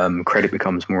credit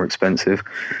becomes more expensive.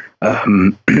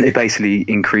 It basically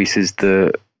increases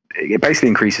the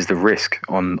risk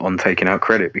on taking out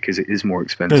credit, because it is more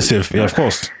expensive. Yeah, of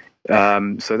course.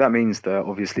 So that means that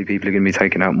obviously people are going to be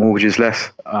taking out mortgages less.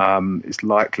 It's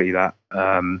likely that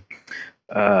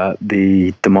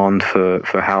the demand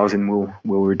for housing will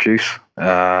reduce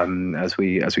as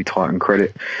we tighten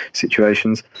credit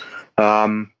situations.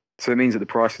 So it means that the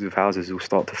prices of houses will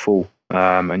start to fall,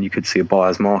 and you could see a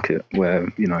buyer's market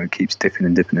where it keeps dipping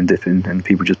and dipping and dipping, and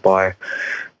people just buy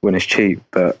when it's cheap.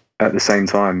 But at the same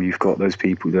time, you've got those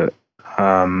people that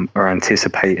are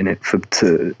anticipating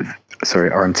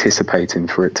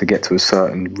for it to get to a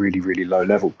certain really, really low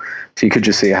level. So you could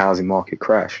just see a housing market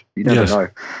crash. You never know.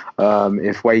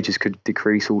 If wages could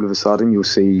decrease all of a sudden, you'll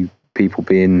see people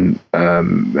being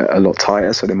a lot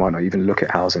tighter, so they might not even look at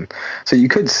housing. So you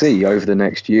could see over the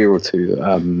next year or two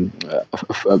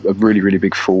a really, really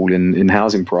big fall in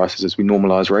housing prices as we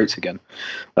normalise rates again.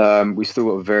 We've still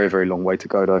got a very, very long way to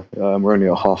go though. We're only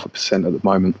at 0.5% at the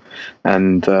moment,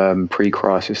 and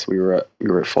pre-crisis we were at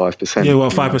 5%. Yeah, well,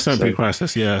 5%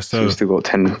 pre-crisis. Yeah, so we've still got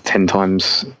 10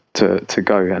 times to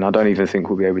go, and I don't even think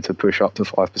we'll be able to push up to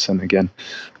 5% again,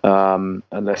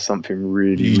 unless something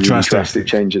really drastic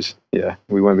changes. Yeah,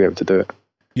 we won't be able to do it.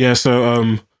 Yeah,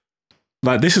 so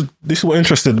this is what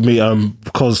interested me,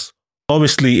 because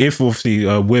obviously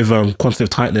with quantitative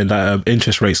tightening that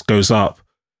interest rates goes up,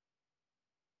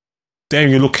 then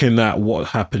you're looking at what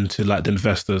happened to like the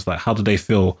investors. Like, how do they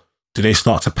feel? Do they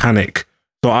start to panic?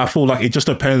 So I feel like it just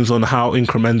depends on how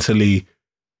incrementally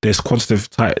this quantitative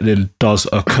tightening does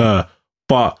occur.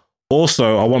 But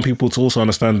also, I want people to also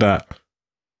understand that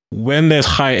when there's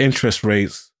high interest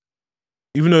rates,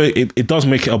 even though it does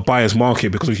make it a buyer's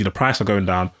market because obviously the price are going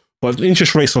down, but if the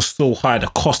interest rates are still high, the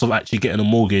cost of actually getting a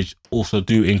mortgage also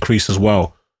do increase as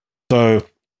well. So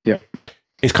yeah,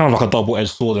 it's kind of like a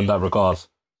double-edged sword in that regard.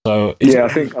 So I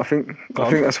think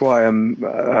that's why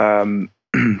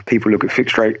people look at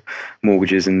fixed rate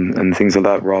mortgages and things like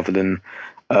that rather than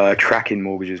tracking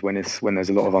mortgages when there's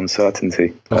a lot of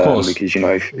uncertainty. Of course. Because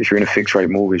if you're in a fixed rate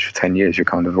mortgage for 10 years, you're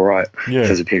kind of all right. Yeah.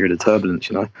 There's a period of turbulence,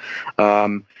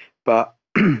 but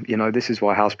this is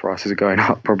why house prices are going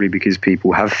up, probably because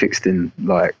people have fixed in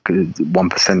like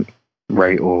 1%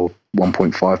 rate or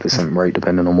 1.5% rate,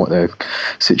 depending on what their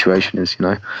situation is.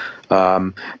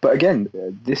 But again,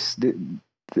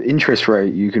 the interest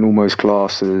rate you can almost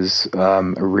class as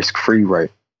a risk-free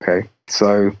rate. Okay,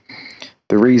 so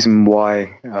the reason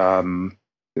why the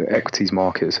equities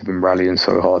markets have been rallying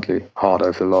so hard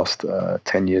over the last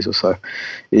 10 years or so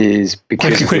is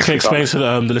because... Quickly explain to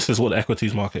the listeners what the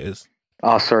equities market is.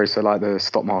 Sorry. So like the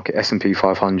stock market, S&P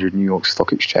 500, New York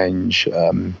Stock Exchange,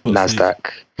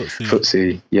 NASDAQ,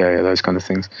 FTSE, yeah, those kind of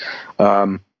things,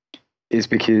 is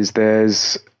because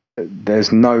there's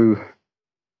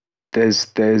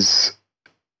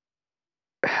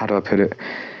how do I put it?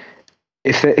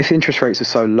 If interest rates are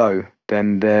so low,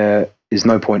 then there is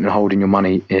no point in holding your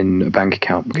money in a bank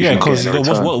account. Because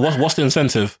what's the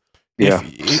incentive? Yeah.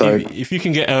 If you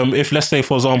can get if let's say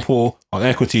for example on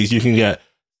equities you can get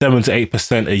 7 to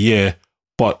 8% a year,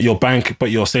 but your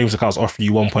savings accounts offer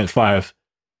you 1.5,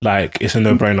 like it's a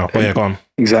no-brainer. But yeah, go on.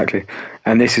 Exactly,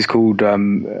 and this is called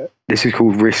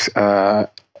risk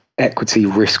equity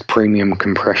risk premium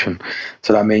compression.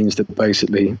 So that means that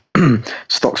basically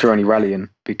stocks are only rallying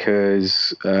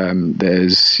because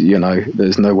there's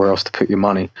nowhere else to put your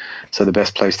money. So the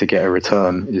best place to get a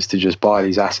return is to just buy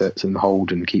these assets and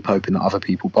hold and keep hoping that other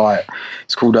people buy it.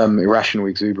 It's called irrational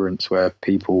exuberance, where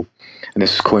people, and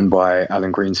this was coined by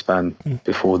Alan Greenspan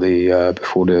before the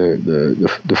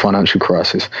financial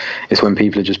crisis. It's when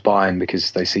people are just buying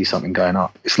because they see something going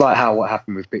up. It's like what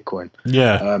happened with Bitcoin.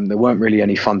 Yeah. There weren't really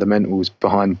any fundamentals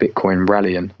behind Bitcoin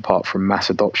rallying apart from mass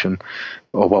adoption.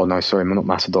 Not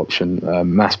mass adoption,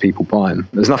 mass people buying.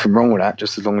 There's nothing wrong with that,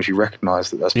 just as long as you recognise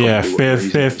that that's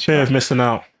probably fear of missing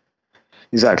out.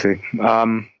 Exactly.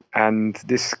 And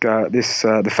the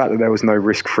fact that there was no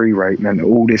risk-free rate meant that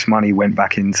all this money went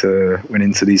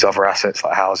into these other assets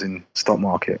like housing, stock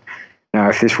market. Now,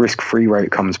 if this risk-free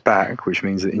rate comes back, which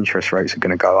means that interest rates are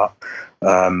going to go up,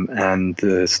 and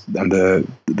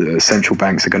the central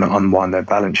banks are going to unwind their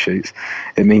balance sheets,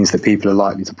 it means that people are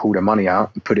likely to pull their money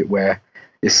out and put it where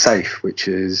it's safe, which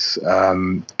is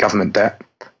government debt,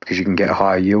 because you can get a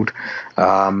higher yield,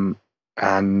 and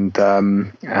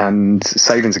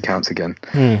savings accounts again.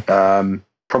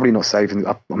 Probably not savings.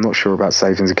 I'm not sure about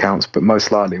savings accounts, but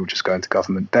most likely it will just go into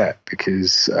government debt,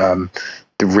 because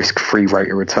the risk-free rate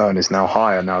of return is now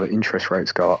higher now that interest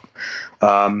rates go up.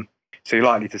 So you're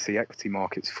likely to see equity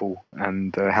markets fall,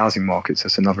 and housing markets.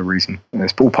 That's another reason. And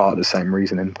it's all part of the same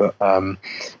reasoning, but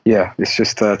it's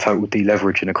just total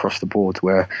deleveraging across the board,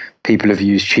 where people have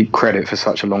used cheap credit for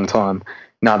such a long time.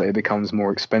 Now that it becomes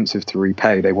more expensive to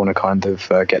repay, they want to kind of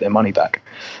get their money back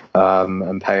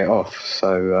and pay it off.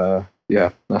 So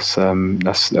that's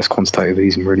quantitative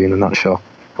easing really in a nutshell,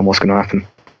 and what's going to happen.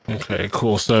 Okay,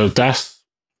 cool. So that's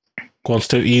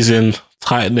quantitative easing,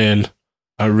 tightening,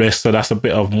 and risk. So that's a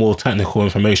bit of more technical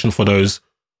information for those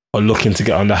who are looking to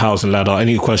get on the housing ladder.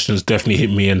 Any questions, definitely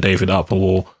hit me and David up, and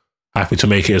we're happy to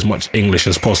make it as much English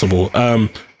as possible.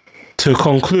 To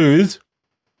conclude,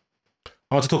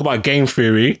 I want to talk about game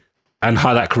theory and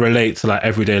how that can relate to like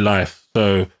everyday life.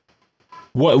 So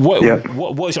what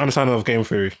is your understanding of game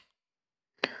theory?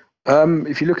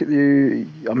 If you look at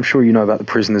I'm sure you know about the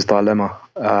prisoner's dilemma.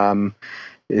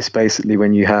 It's basically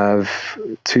when you have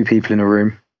two people in a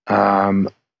room,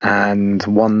 and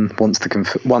one wants to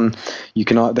they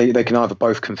can either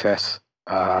both confess.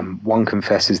 One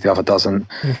confesses, the other doesn't.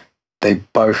 They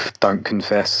both don't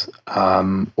confess,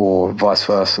 or vice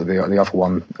versa. The other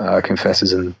one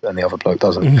confesses and the other bloke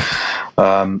doesn't.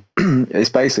 It's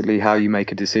basically how you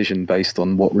make a decision based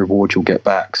on what reward you'll get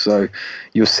back. So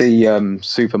you'll see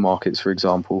supermarkets, for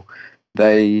example,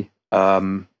 they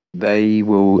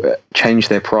will change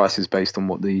their prices based on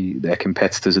what their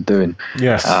competitors are doing.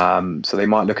 Yes. So they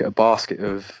might look at a basket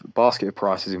of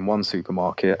prices in one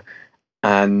supermarket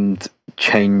and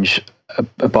change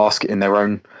a basket in their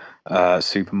own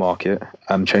supermarket,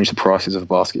 change the prices of a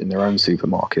basket in their own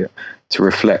supermarket to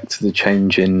reflect the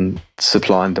change in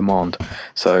supply and demand.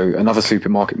 So another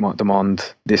supermarket might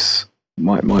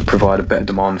might provide a better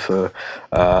demand for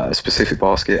a specific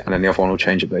basket, and then the other one will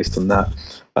change it based on that.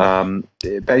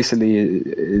 It basically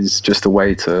is just a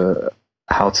way to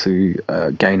how to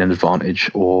gain an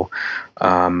advantage, or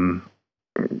how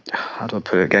do I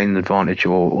put it? Gain an advantage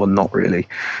or not really.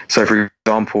 So, for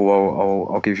example,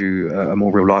 I'll give you a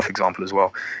more real life example as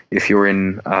well. If you're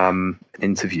in an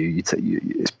interview,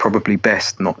 it's probably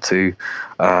best not to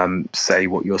say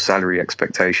what your salary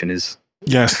expectation is.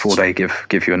 Yes. Before they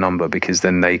give you a number, because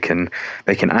then they can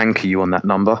anchor you on that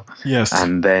number. Yes.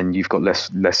 And then you've got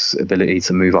less ability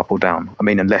to move up or down. I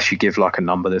mean, unless you give like a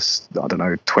number that's, I don't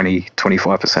know,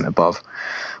 20-25% above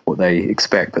what they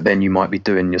expect, but then you might be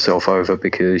doing yourself over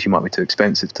because you might be too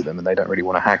expensive to them and they don't really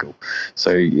want to haggle. So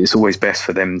it's always best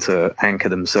for them to anchor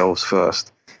themselves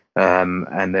first,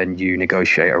 and then you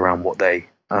negotiate around what they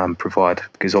provide,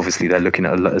 because obviously they're looking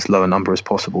at as low a number as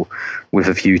possible with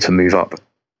a view to move up.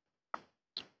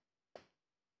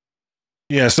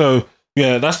 Yeah, so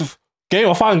that's the game.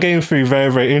 I find game theory very,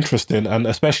 very interesting, and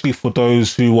especially for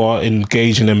those who are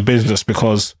engaging in business,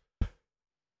 because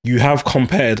you have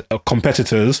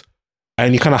competitors,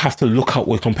 and you kind of have to look at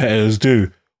what competitors do.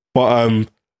 But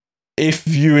if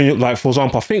you, like, for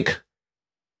example, I think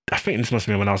this must have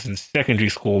been when I was in secondary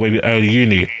school, maybe early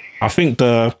uni. I think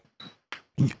the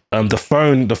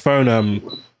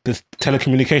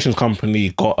telecommunications company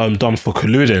got done for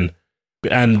colluding.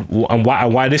 And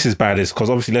why this is bad is because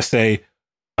obviously, let's say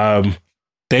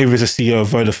Dave is the CEO of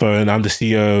Vodafone, I'm the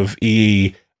CEO of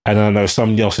EE, and I know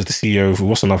somebody else is the CEO of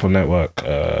what's another network?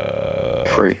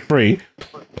 Free.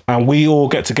 And we all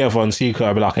get together and see,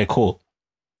 I'll be like, okay, cool.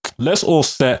 Let's all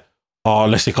set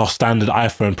our standard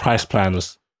iPhone price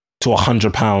plans to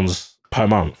 £100 per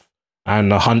month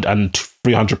and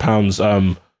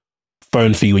 £300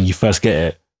 phone fee when you first get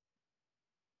it.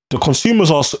 the consumers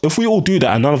are. If we all do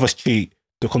that and none of us cheat,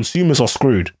 the consumers are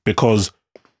screwed because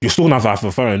you're still gonna have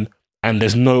a phone, and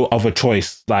there's no other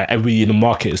choice. Like everybody in the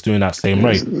market is doing that same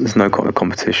rate. There's no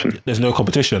competition. There's no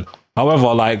competition.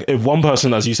 However, like if one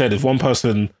person, as you said, if one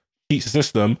person cheats the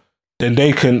system, then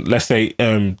they can, let's say,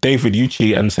 David, you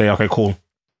cheat and say, okay, cool,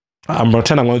 I'm going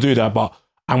to do that, but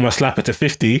I'm going to slap it to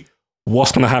 50.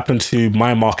 What's going to happen to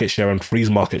my market share and Free's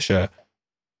market share?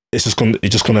 It's just going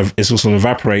to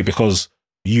evaporate because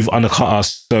you've undercut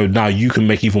us. So now you can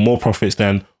make even more profits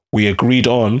than we agreed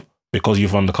on because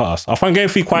you've undercut us. I find Game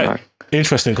Theory quite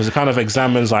interesting because it kind of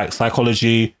examines like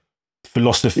psychology,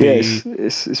 philosophy. Yeah,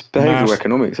 it's behavioral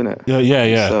economics, isn't it?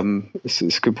 Yeah. It's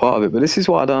a good part of it. But this is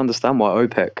why I don't understand why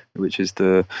OPEC, which is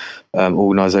the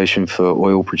organization for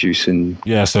oil producing.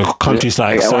 Yeah, so countries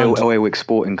like oil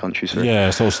exporting countries. Right? Yeah,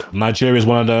 so Nigeria is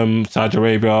one of them, Saudi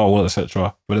Arabia,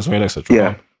 etc., Venezuela, etc.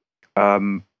 Yeah.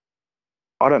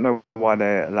 I don't know why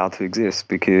they're allowed to exist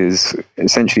because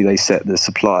essentially they set the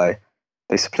supply,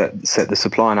 set the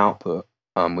supply and output,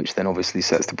 which then obviously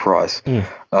sets the price.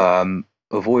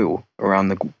 Of oil around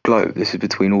the globe. This is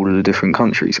between all of the different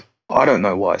countries. I don't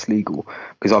know why it's legal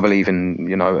because I believe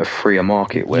in a freer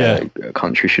market where a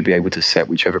country should be able to set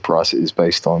whichever price it is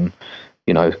based on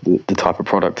the type of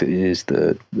product it is,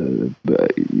 the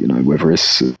whether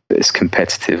it's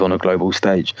competitive on a global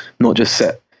stage, not just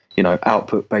set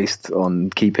output based on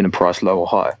keeping a price low or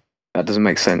high. That doesn't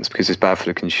make sense because it's bad for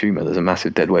the consumer. There's a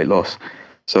massive deadweight loss.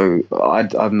 So I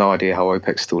have no idea how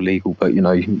OPEC's still legal, but you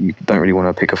don't really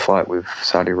want to pick a fight with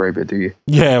Saudi Arabia, do you?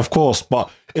 Yeah, of course,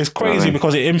 but it's crazy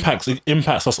because it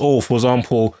impacts us all. For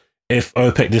example, if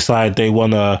OPEC decide they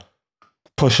want to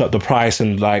push up the price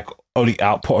and like only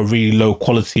output a really low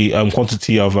quality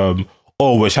quantity of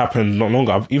oil, which happened not long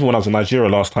ago. Even when I was in Nigeria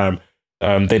last time,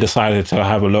 they decided to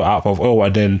have a low output of oil,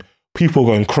 and then people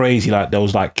going crazy. Like there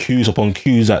was like queues upon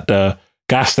queues at the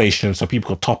gas station, so people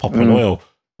could top up on oil,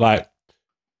 like.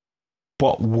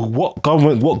 But what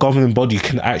governing body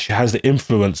can actually has the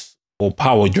influence or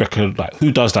power? Do you reckon? Like,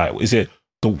 who does that? Is it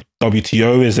the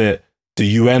WTO? Is it the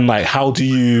UN? Like, how do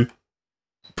you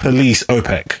police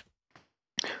OPEC?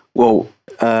 Well,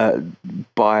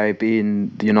 by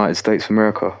being the United States of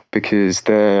America, because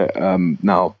they're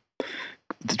now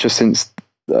just since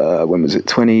when was it?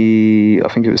 I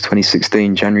think it was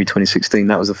 2016, January 2016.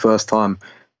 That was the first time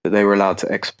that they were allowed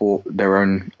to export their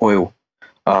own oil.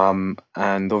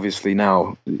 And obviously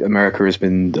now America has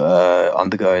been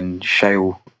undergoing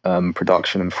shale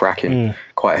production and fracking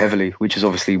quite heavily, which is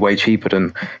obviously way cheaper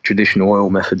than traditional oil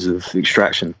methods of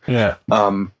extraction. Yeah.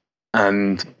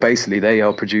 And basically they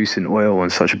are producing oil on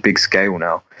such a big scale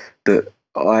now that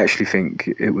I actually think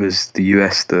it was the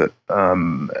US that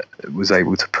was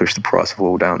able to push the price of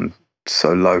oil down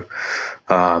so low,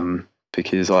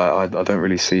 because I don't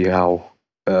really see how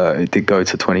it did go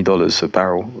to $20 a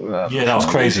barrel. Yeah, that was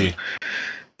crazy.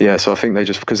 Yeah, so I think they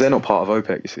just, because they're not part of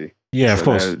OPEC, you see. Yeah, of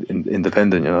course. They're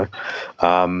independent,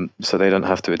 so they don't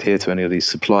have to adhere to any of these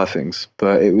supply things.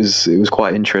 But it was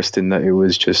quite interesting that it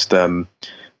was just 2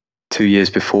 years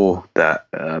before that,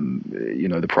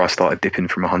 the price started dipping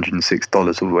from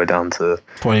 $106 all the way down to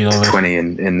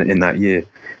 $20 in that year.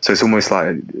 So it's almost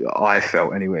like, I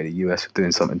felt anyway, the US were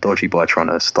doing something dodgy by trying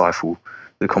to stifle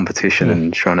the competition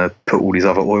and trying to put all these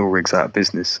other oil rigs out of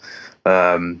business,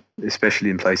 especially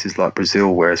in places like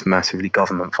Brazil where it's massively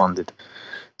government funded.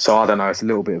 So I don't know, it's a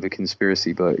little bit of a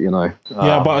conspiracy, but yeah,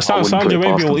 but Saudi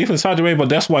Arabia, even Saudi Arabia,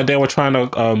 that's why they were trying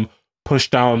to push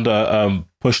down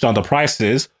the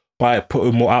prices by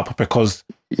putting more output because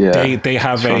they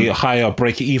have a higher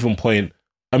break-even point.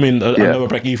 I mean, a lower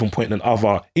break-even point than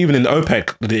other, even in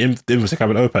OPEC, the influence they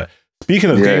have in OPEC. Speaking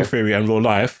of game theory and real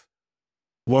life,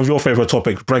 one of your favorite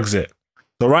topics, Brexit.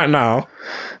 So right now,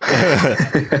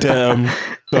 so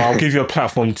I'll give you a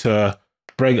platform to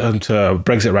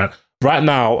Brexit rant. Right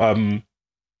now,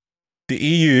 the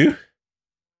EU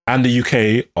and the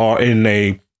UK are in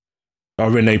a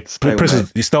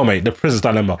stalemate, the prisoner's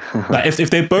dilemma. Like if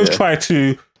they both try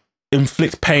to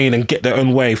inflict pain and get their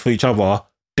own way for each other,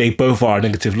 they both are a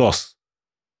negative loss.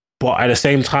 But at the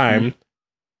same time,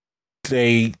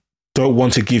 they don't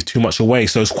want to give too much away,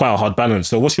 so it's quite a hard balance.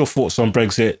 So what's your thoughts on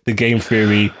Brexit, the game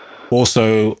theory,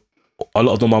 also a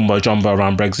lot of the mumbo jumbo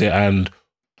around Brexit, and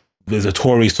there's the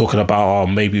Tories talking about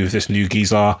maybe with this new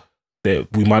geezer that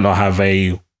we might not have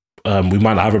a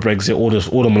Brexit, all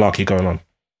the malarkey going on.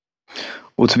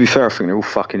 Well, to be fair, I think they're all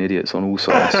fucking idiots on all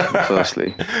sides.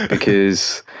 Firstly,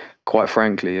 because quite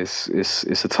frankly, it's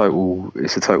a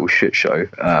total shit show.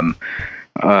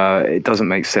 It doesn't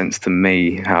make sense to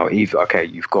me how you've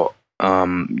got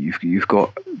you've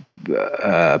got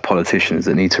politicians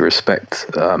that need to respect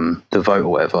the vote or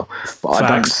whatever. But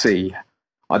Facts.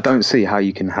 I don't see how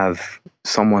you can have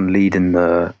someone leading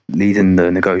the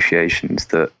negotiations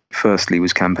that firstly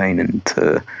was campaigning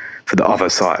for the other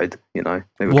side. You know,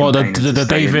 they were Well, campaigning to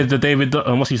stay in. the David,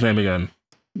 what's his name again?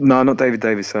 No, not David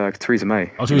Davis. Theresa May.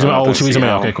 Oh, Theresa May. I don't Theresa see May.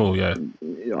 how- Okay, cool. Yeah.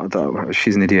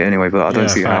 She's an idiot anyway, but I don't Yeah,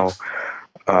 see facts.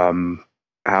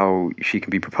 how she can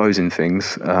be proposing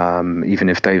things, even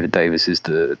if David Davis is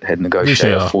the head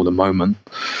negotiator Yeah. for the moment.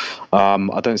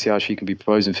 I don't see how she can be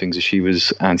proposing things if she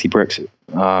was anti-Brexit.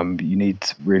 You need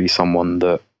really someone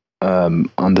that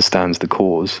understands the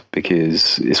cause,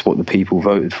 because it's what the people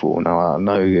voted for. Now, I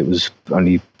know it was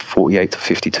only 48 to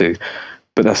 52,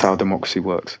 but that's how democracy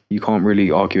works. You can't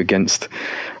really argue against,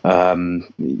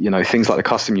 things like the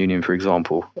custom union, for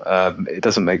example. It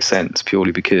doesn't make sense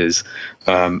purely because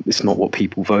it's not what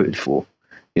people voted for.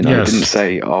 You know, Yes. It didn't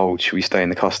say, "Oh, should we stay in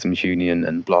the customs union?"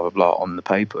 and blah blah blah on the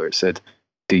paper. It said,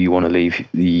 "Do you want to leave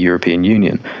the European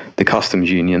Union?" The customs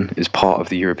union is part of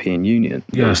the European Union.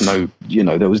 Yes.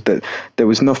 There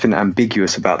was nothing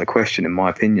ambiguous about the question, in my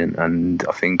opinion, and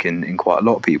I think in quite a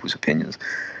lot of people's opinions.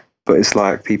 But it's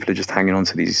like people are just hanging on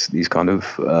to these kind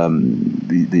of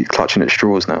the clutching at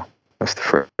straws now. That's the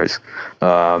phrase.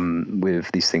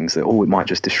 With these things that, it might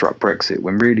just disrupt Brexit,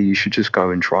 when really you should just go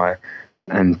and try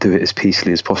and do it as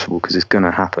peacefully as possible, because it's going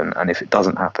to happen. And if it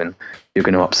doesn't happen, you're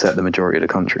going to upset the majority of the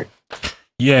country.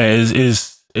 Yeah,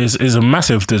 is a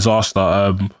massive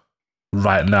disaster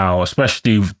right now,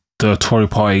 especially the Tory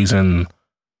party's in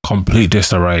complete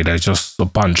disarray. There's just a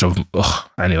bunch of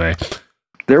anyway.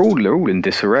 They're all in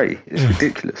disarray. It's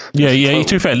ridiculous. Yeah, It's yeah. total-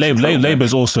 To be fair,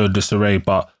 Labour's also in disarray,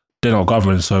 but they're not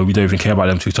government, so we don't even care about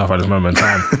them too tough at this moment in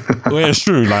time. Well, it's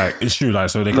true.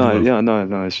 So they can.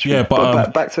 No, it's true. Yeah,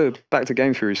 but, back to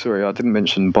Game Theory. Sorry, I didn't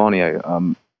mention Barnier.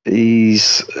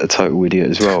 He's a total idiot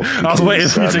as well. I was waiting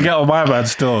for you to get on my man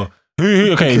still.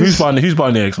 Who's Barnier? Who's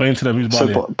Barnier? Explain to them who's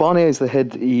Barnier. So Barnier is the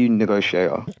head EU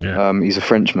negotiator. Yeah. He's a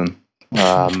Frenchman.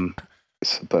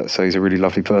 So he's a really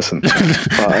lovely person.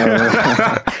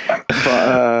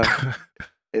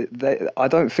 I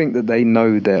don't think that they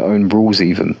know their own rules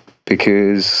even,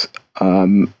 because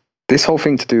this whole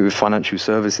thing to do with financial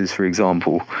services, for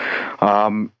example,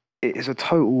 it is a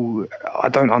total. I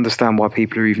don't understand why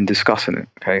people are even discussing it.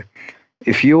 Okay,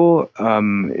 if you're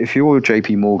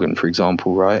JP Morgan, for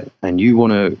example, right, and you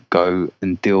want to go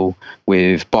and deal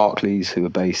with Barclays, who are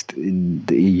based in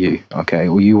the EU, okay,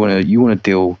 or you want to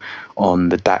deal on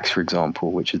the DAX, for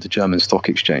example, which is the German stock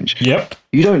exchange. Yep.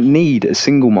 You don't need a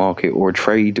single market or a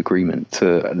trade agreement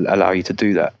to allow you to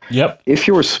do that. Yep. If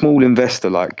you're a small investor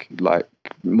like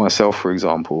myself, for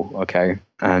example, okay,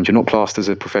 and you're not classed as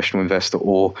a professional investor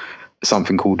or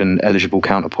something called an eligible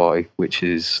counterparty, which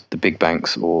is the big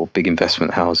banks or big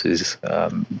investment houses,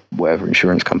 whatever,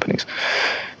 insurance companies.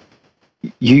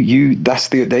 That's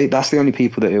the only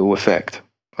people that it will affect.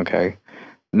 Okay.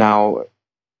 Now,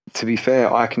 to be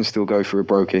fair, I can still go through a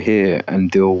broker here and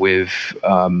deal with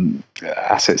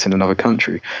assets in another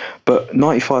country, but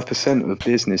 95% of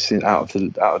business out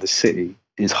of the city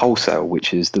is wholesale,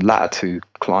 which is the latter two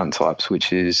client types,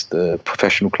 which is the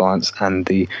professional clients and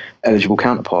the eligible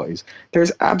counterparties. There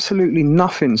is absolutely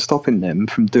nothing stopping them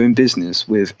from doing business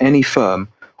with any firm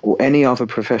or any other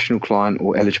professional client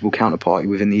or eligible counterparty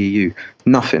within the EU.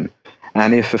 Nothing.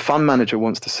 And if a fund manager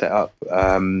wants to set up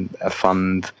a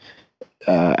fund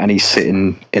and he's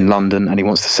sitting in London and he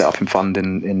wants to set up a fund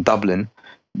in Dublin,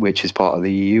 which is part of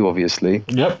the EU, obviously,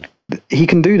 Yep. he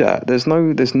can do that. There's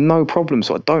no problem.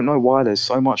 So I don't know why there's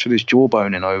so much of this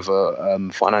jawboning over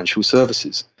financial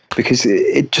services, because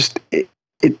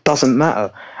it doesn't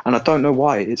matter. And I don't know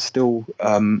why it still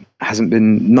hasn't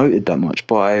been noted that much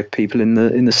by people in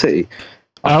the city.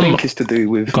 I think it's to do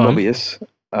with lobbyists.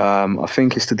 I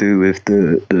think it's to do with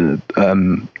the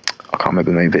I can't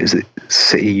remember the name of it. Is it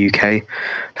City UK?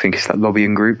 I think it's that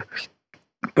lobbying group.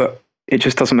 But it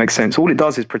just doesn't make sense. All it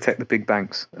does is protect the big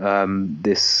banks,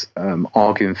 this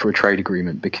arguing for a trade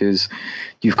agreement, because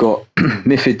you've got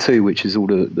MiFID II, which is all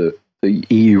the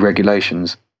EU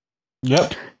regulations.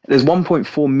 Yep. There's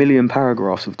 1.4 million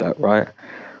paragraphs of that, right?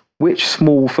 Which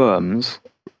small firms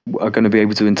are going to be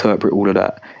able to interpret all of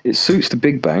that? It suits the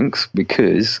big banks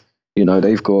because,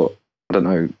 they've got,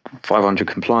 500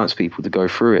 compliance people to go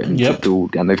through it, and,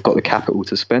 and they've got the capital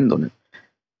to spend on it.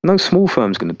 No small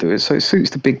firm's going to do it, so it suits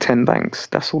the big 10 banks.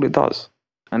 That's all it does,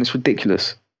 and it's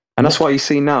ridiculous. And that's why you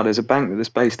see now there's a bank that's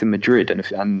based in Madrid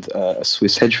and a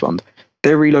Swiss hedge fund.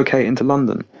 They're relocating to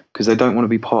London because they don't want to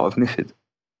be part of MiFID.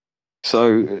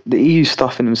 So the EU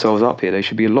stuffing themselves up here. They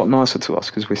should be a lot nicer to us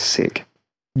because we're sick.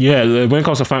 Yeah, when it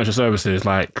comes to financial services,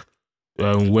 like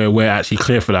where we're actually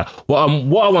clear for that. What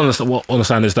I want to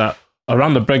understand is that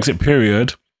around the Brexit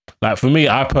period, like for me,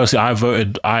 I personally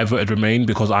I voted Remain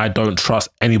because I don't trust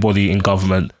anybody in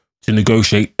government to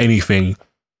negotiate anything.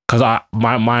 Because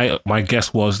my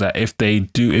guess was that if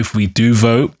we do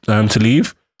vote to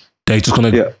leave,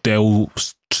 they'll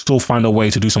still find a way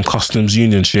to do some customs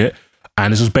union shit,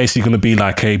 and this was basically going to be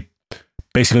like a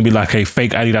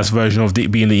fake Adidas version of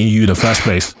being in the EU in the first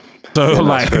place. So some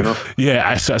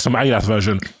Adidas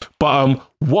version. But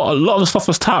what a lot of the stuff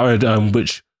was touted,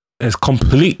 which is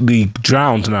completely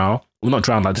drowned now. Well, not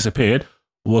drowned, like disappeared.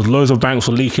 Was loads of banks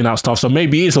were leaking out stuff. So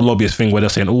maybe it's a lobbyist thing where they're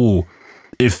saying, "Oh,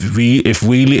 if the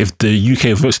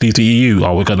UK votes to leave the EU,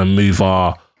 we're gonna move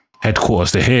our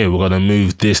headquarters to here. We're gonna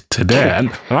move this to there." And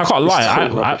I can't lie,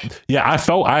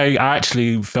 I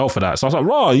actually fell for that. So I was like,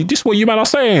 "Raw, this is what you man are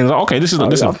saying." Like, okay, this is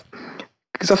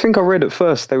because I think I read at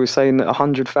first they were saying that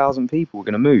 100,000 people were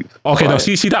going to move. Okay, now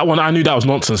see that one. I knew that was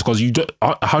nonsense because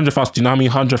 100,000. Do you know how many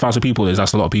 100,000 people is?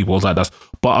 That's a lot of people. It's like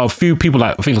but a few people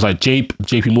like things like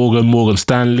JP Morgan, Morgan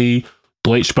Stanley,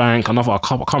 Deutsche Bank, I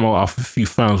can't remember, a few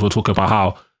firms were talking about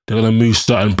how they're going to move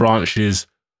certain branches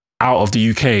out of the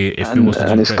UK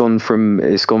it's gone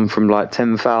from like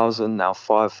 10,000 now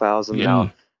 5,000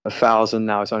 now 1,000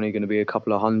 now it's only going to be a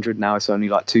couple of hundred now it's only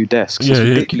like 2 desks. It's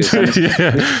ridiculous.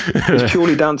 It's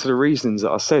purely down to the reasons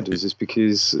that I said is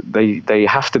because they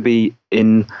have to be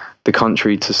in the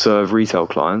country to serve retail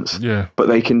clients, but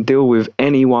they can deal with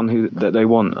anyone that they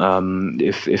want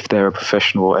if they're a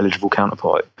professional or eligible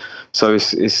counterpart. So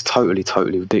it's totally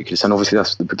ridiculous, and obviously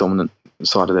that's the predominant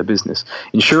side of their business.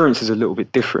 Insurance is a little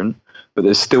bit different, but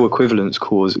there's still equivalence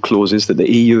clauses that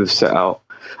the EU have set out,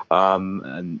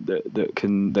 and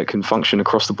that can function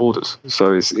across the borders.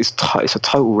 So it's a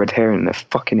total red herring. They're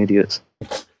fucking idiots.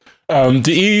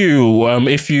 The EU,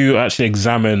 if you actually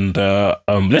examine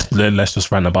let's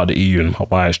just rant about the EU and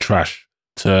why it's trash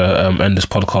to end this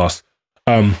podcast.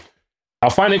 I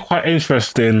find it quite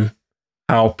interesting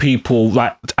how people,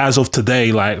 like, as of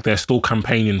today, like, they're still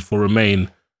campaigning for Remain,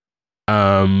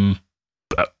 and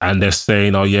they're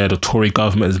saying, "Oh yeah, the Tory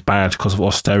government is bad because of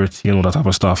austerity and all that type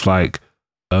of stuff." Like,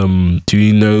 do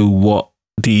you know what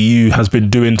the EU has been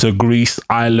doing to Greece,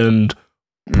 Ireland,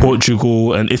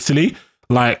 Portugal, and Italy?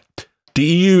 Like, the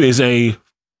EU is a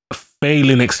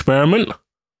failing experiment,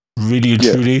 really and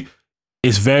truly.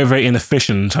 It's very, very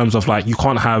inefficient in terms of, like, you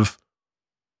can't have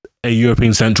a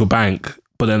European Central Bank,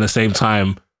 but then at the same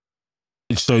time,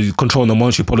 so you control the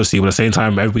monetary policy, but at the same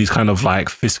time, everybody's kind of like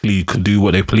fiscally can do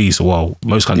what they please. Well,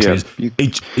 most countries,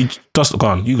 it just go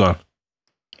on. You go on.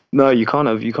 No, you can't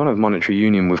have monetary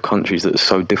union with countries that are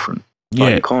so different.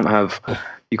 Like, you can't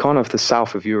have the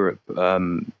south of Europe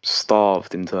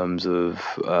starved in terms of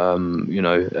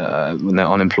when their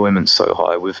unemployment's so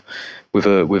high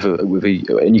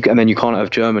and then you can't have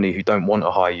Germany, who don't want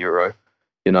a high euro,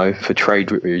 for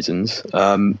trade reasons.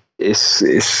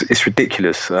 It's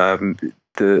ridiculous.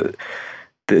 The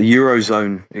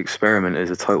Eurozone experiment is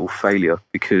a total failure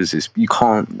because you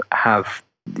can't have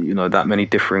that many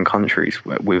different countries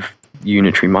with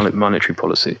unitary monetary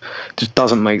policy. It just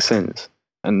doesn't make sense.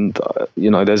 And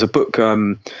there's a book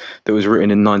that was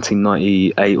written in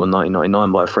 1998 or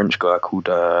 1999 by a French guy called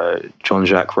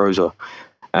Jean-Jacques Rosa,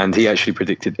 and he actually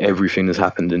predicted everything that's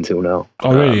happened until now.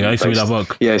 Oh really? I used to read that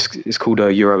book. Yeah, it's called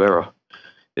Euro Era.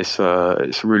 It's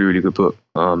a really, really good book,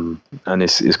 and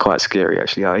it's quite scary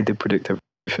actually. He did predict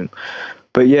everything,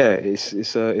 but yeah, it's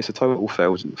a total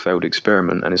failed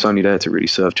experiment, and it's only there to really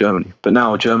serve Germany. But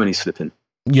now Germany's slipping.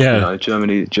 Yeah,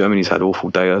 Germany's had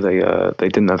awful data. They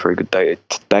didn't have very good data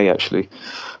today actually.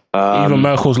 Even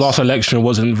Merkel's last election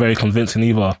wasn't very convincing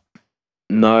either.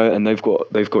 No, and they've got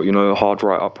a hard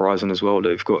right uprising as well.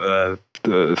 They've got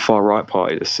the far right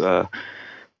party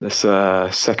that's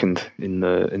second in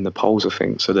the polls, I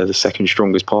think. So they're the second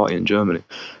strongest party in Germany.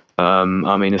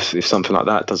 I mean, if something like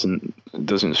that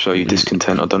doesn't show you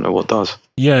discontent, I don't know what does.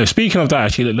 Yeah, speaking of that,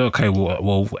 actually, okay,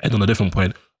 we'll end on a different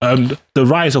point. The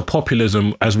rise of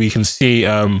populism, as we can see,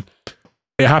 it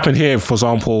happened here. For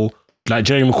example, like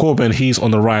Jeremy Corbyn, he's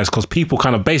on the rise because people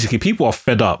are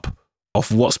fed up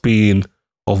of what's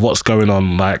going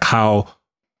on, like how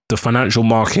the financial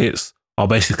markets are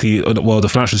the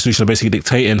financial institutions are basically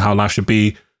dictating how life should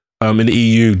be. In the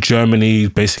EU, Germany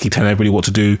basically telling everybody what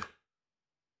to do.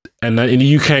 And then in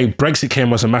the UK, Brexit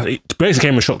came as a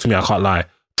shock to me, I can't lie.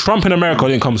 Trump in America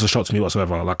didn't come as a shock to me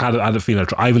whatsoever. Like, I had a feeling,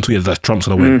 I even tweeted that Trump's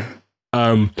gonna win.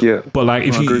 But like,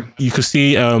 if you could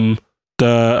see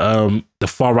the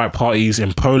far right parties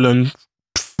in Poland,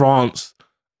 France,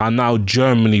 and now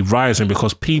Germany rising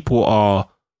because people are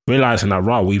realizing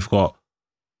that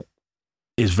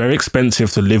it's very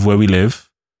expensive to live where we live.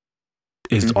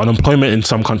 is unemployment in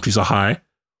some countries are high.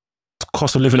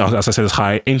 Cost of living, as I said, is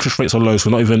high. Interest rates are low, so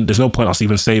there's no point us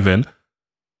even saving.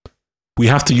 We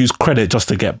have to use credit just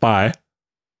to get by.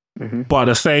 But at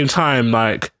the same time,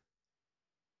 like,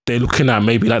 they're looking at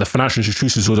maybe like the financial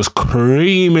institutions who are just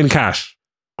creaming cash,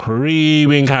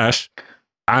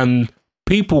 and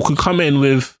people can come in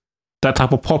with that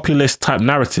type of populist type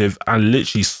narrative and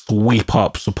literally sweep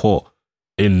up support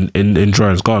in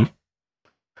drones. Gone.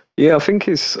 Yeah, I think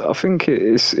there's a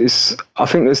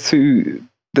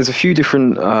few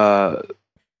different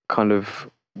kind of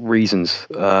reasons.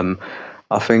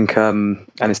 I think, and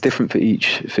it's different for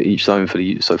each zone. For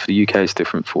the UK, it's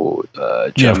different for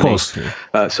Germany. Yeah, of course.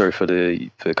 For the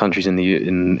countries in the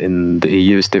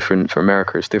EU, it's different. For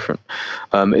America, it's different.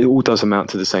 It all does amount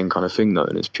to the same kind of thing, though,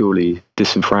 and it's purely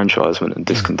disenfranchisement and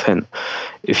discontent.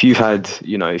 If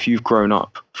you've grown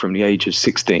up from the age of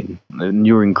 16, and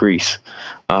you're in Greece,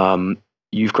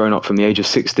 you've grown up from the age of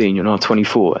 16, you're now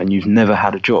 24, and you've never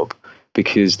had a job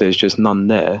because there's just none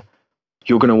there.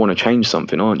 You're going to want to change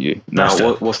something, aren't you? Now,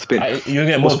 you're going to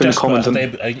get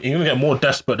more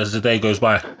desperate as the day goes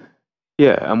by.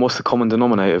 Yeah, and what's the common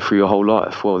denominator through your whole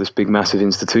life? Well, this big, massive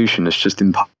institution that's just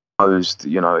imposed,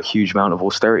 a huge amount of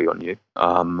austerity on you,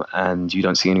 and you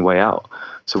don't see any way out.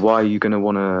 So why are you going to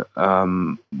want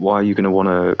to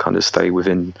kind of stay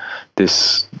within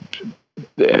this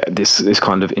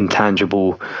kind of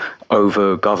intangible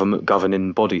over government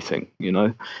governing body thing?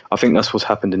 I think that's what's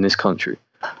happened in this country.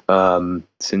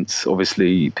 Since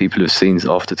obviously people have seen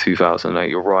after 2008,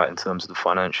 you're right in terms of the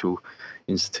financial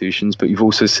institutions, but you've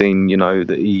also seen,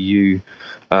 the EU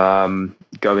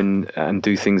go in and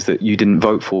do things that you didn't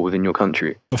vote for within your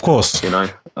country. Of course.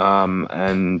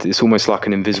 And it's almost like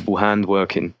an invisible hand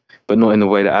working, but not in the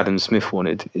way that Adam Smith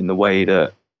wanted, in the way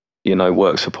that,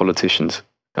 works for politicians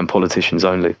and politicians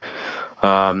only.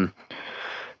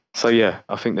 So yeah,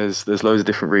 I think there's loads of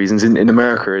different reasons. In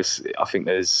America, it's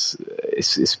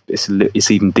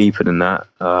even deeper than that.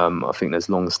 I think there's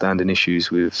long-standing issues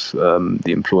with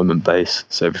the employment base.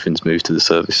 So everything's moved to the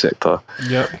service sector.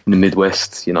 Yep. In the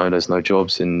Midwest, there's no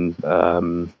jobs there's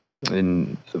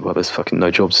fucking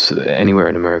no jobs anywhere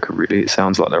in America, really. It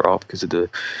sounds like there are because of the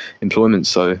employment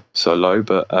so low,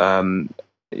 but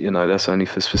that's only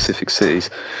for specific cities.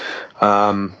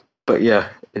 But yeah,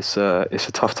 it's a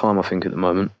tough time, I think, at the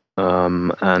moment.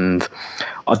 And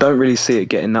I don't really see it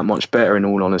getting that much better. In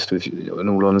all honesty,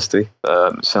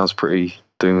 it sounds pretty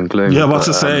doom and gloom. Yeah, what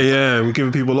to say? Yeah, we're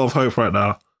giving people a lot of hope right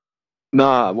now.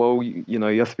 Nah, well,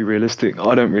 you have to be realistic.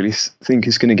 I don't really think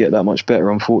it's going to get that much better,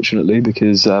 unfortunately,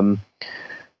 because whenever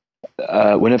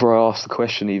I ask the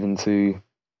question, even to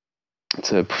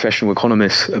professional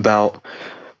economists about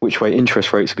which way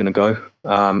interest rates are going to go,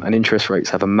 and interest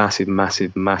rates have a massive,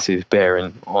 massive, massive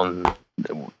bearing on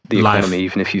the economy.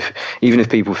 Even if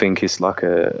people think it's like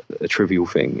a trivial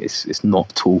thing, it's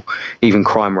not at all. Even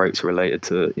crime rates are related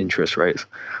to interest rates,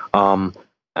 and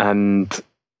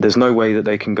there's no way that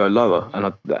they can go lower.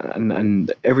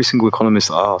 And every single economist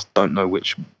that I ask don't know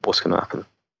what's going to happen.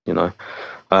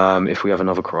 If we have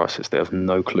another crisis, they have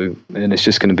no clue, and it's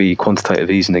just going to be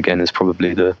quantitative easing again. Is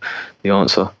probably the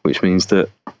answer, which means that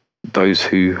those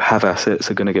who have assets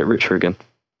are going to get richer again.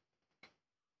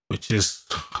 Which is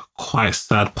quite a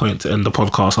sad point to end the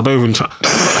podcast. I'm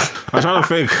trying to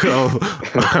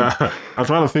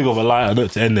think of a lighter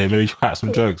note to end there. Maybe crack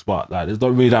some jokes, but like, there's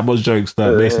not really that much jokes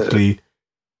that basically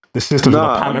the system's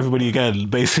gonna pam everybody again.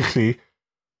 Basically,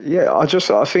 yeah. I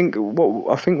think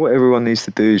what everyone needs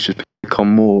to do is just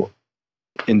become more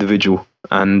individual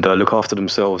and look after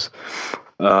themselves,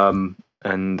 and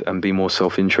be more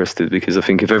self-interested. Because I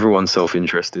think if everyone's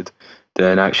self-interested,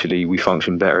 then actually we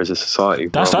function better as a society.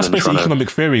 That's basically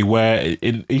economic theory, where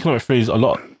in economic theory is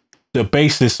the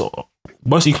basis.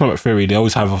 Most economic theory, they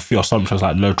always have a few assumptions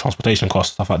like low transportation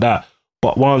costs, stuff like that.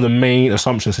 But one of the main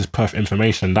assumptions is perfect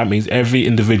information. That means every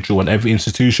individual and every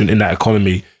institution in that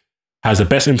economy has the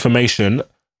best information,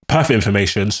 perfect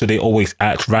information, so they always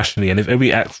act rationally. And if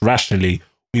everybody acts rationally,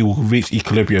 we will reach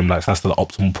equilibrium. Like, that's the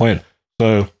optimal point.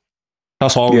 So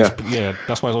that's why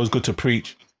that's why it's always good to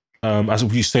preach. As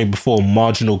we say before,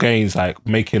 marginal gains, like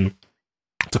making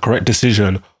the correct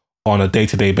decision on a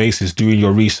day-to-day basis, doing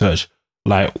your research.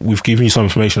 Like, we've given you some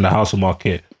information on the housing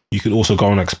market. You could also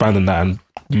go and expand on that and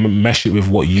mesh it with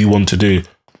what you want to do.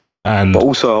 And but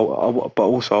also I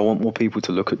want more people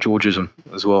to look at Georgism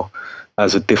as well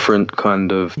as a different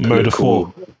kind of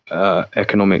political,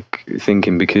 economic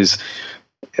thinking, because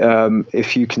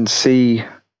if you can see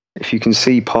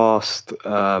past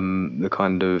the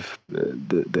kind of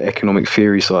the economic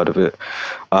theory side of it,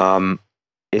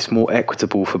 it's more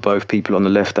equitable for both people on the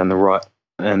left and the right.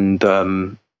 And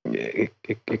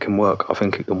it can work. I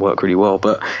think it can work really well,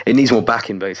 but it needs more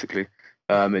backing, basically.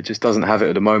 It just doesn't have it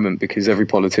at the moment because every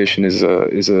politician is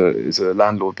a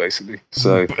landlord, basically.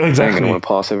 So they ain't going to want to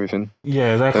pass everything.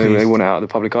 Yeah, exactly. They want it out of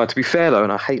the public eye. To be fair, though,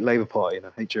 and I hate Labour Party and I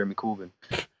hate Jeremy Corbyn,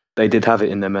 they did have it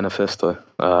in their manifesto,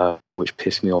 which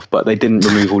pissed me off. But they didn't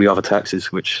remove all the other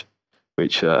taxes, which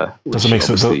doesn't make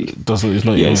sense. It's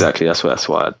not. Yeah, exactly. That's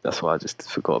why I just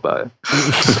forgot about it.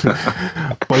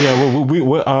 But yeah,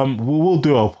 we'll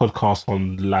do a podcast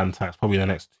on land tax probably in the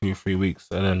next 2 or 3 weeks,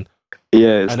 and then.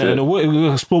 Yeah, and then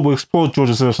we'll explore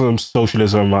Georgism,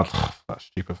 socialism, that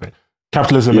stupid thing,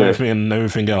 capitalism, and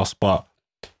everything else. But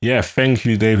yeah, thank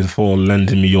you, David, for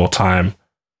lending me your time.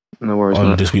 No worries, on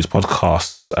man. This week's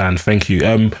podcast, and thank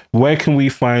you. Where can we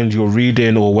find your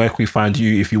reading, or where can we find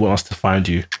you if you want us to find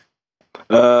you?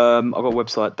 I've got a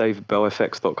website,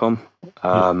 davidbellfx.com,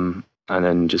 and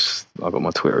then I've got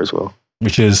my Twitter as well,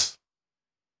 which is.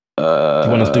 Do you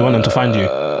want them to find you?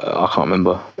 I can't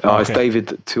remember. Okay. It's David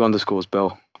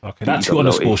 _Bell. Okay, that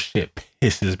 2_ shit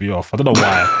pisses me off. I don't know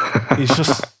why. It's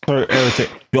just so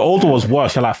irritating. Your older was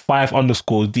worse. You're like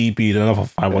 5_DB, then another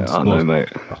 5 underscores. I know, mate.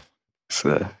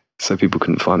 So people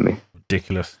couldn't find me.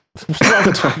 Ridiculous.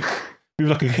 Move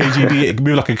like a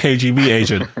KGB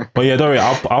agent. But yeah, don't worry.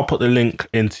 I'll put the link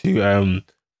into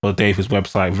for David's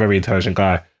website. Very intelligent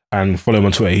guy, and follow him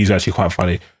on Twitter. He's actually quite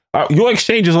funny. Your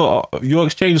exchanges on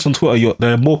Twitter,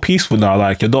 they're more peaceful now.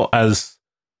 Like you're not as.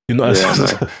 I've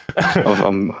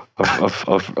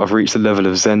reached the level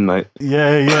of Zen, mate.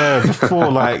 Yeah. Before,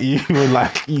 like you were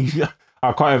like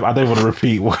I don't want to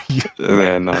repeat what you.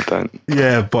 Yeah, no, I don't.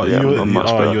 Yeah, but you're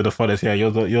the funnest. Yeah,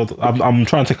 I'm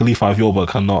trying to take a leaf out of your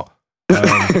book. I'm not.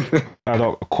 I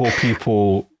don't call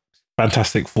people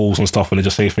fantastic fools and stuff when they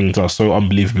just say things that are so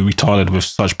unbelievably retarded with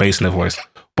such bass in their voice.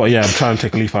 But yeah, I'm trying to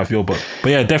take a leaf out of your book.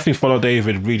 But yeah, definitely follow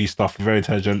David. Really stuff. Very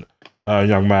intelligent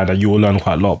young man, and you will learn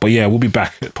quite a lot. But yeah, we'll be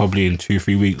back probably in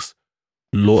 2-3 weeks.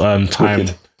 Time,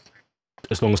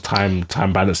 as long as time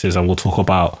balances, and we'll talk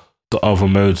about the other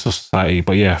modes of society.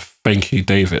 But yeah, thank you,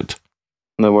 David.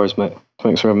 No worries, mate.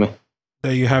 Thanks for having me.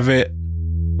 There you have it.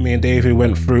 Me and David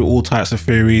went through all types of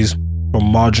theories, from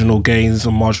marginal gains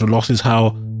and marginal losses,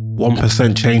 how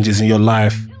 1% changes in your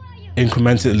life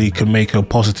incrementally can make a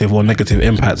positive or negative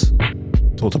impact.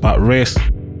 Talked about risk,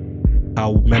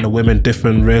 how men and women differ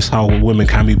in risk, how women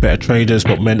can be better traders,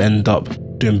 but men end up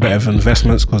doing better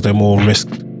investments because they're more risk.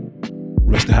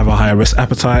 They have a higher risk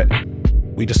appetite.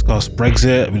 We discussed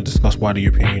Brexit. We discussed why the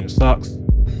European Union sucks.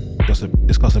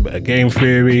 Discuss a bit of game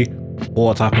theory, all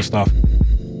that type of stuff.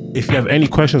 If you have any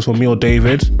questions for me or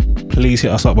David, please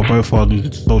hit us up. We're both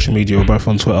on social media. We're both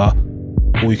on Twitter.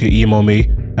 Or you can email me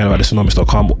at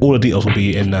thisnomics.com. All the details will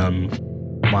be in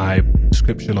my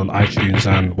description on iTunes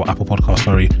and Apple Podcasts,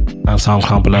 and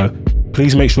SoundCloud below.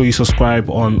 Please make sure you subscribe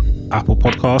on Apple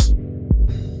Podcasts.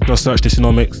 Just search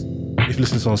Thisnomics. If you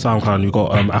listen to us on SoundCloud and you've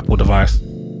got Apple device,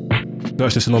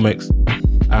 search Thisnomics,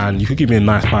 and you could give me a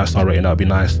nice 5-star rating. That would be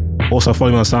nice. Also,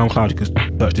 follow me on SoundCloud. You could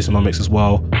search Thisnomics as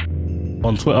well.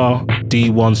 On Twitter,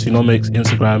 D1Thisnomics,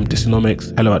 Instagram,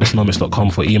 Thisnomics, hello@thisnomics.com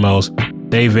for emails.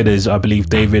 David is, I believe,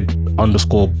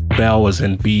 David_Bell as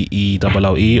in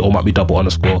BELLE, or might be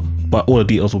 __, but all the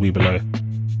details will be below.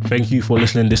 Thank you for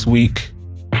listening this week,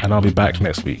 and I'll be back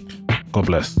next week. God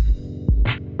bless.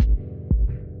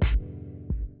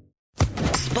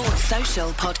 Sports Social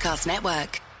Podcast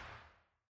Network.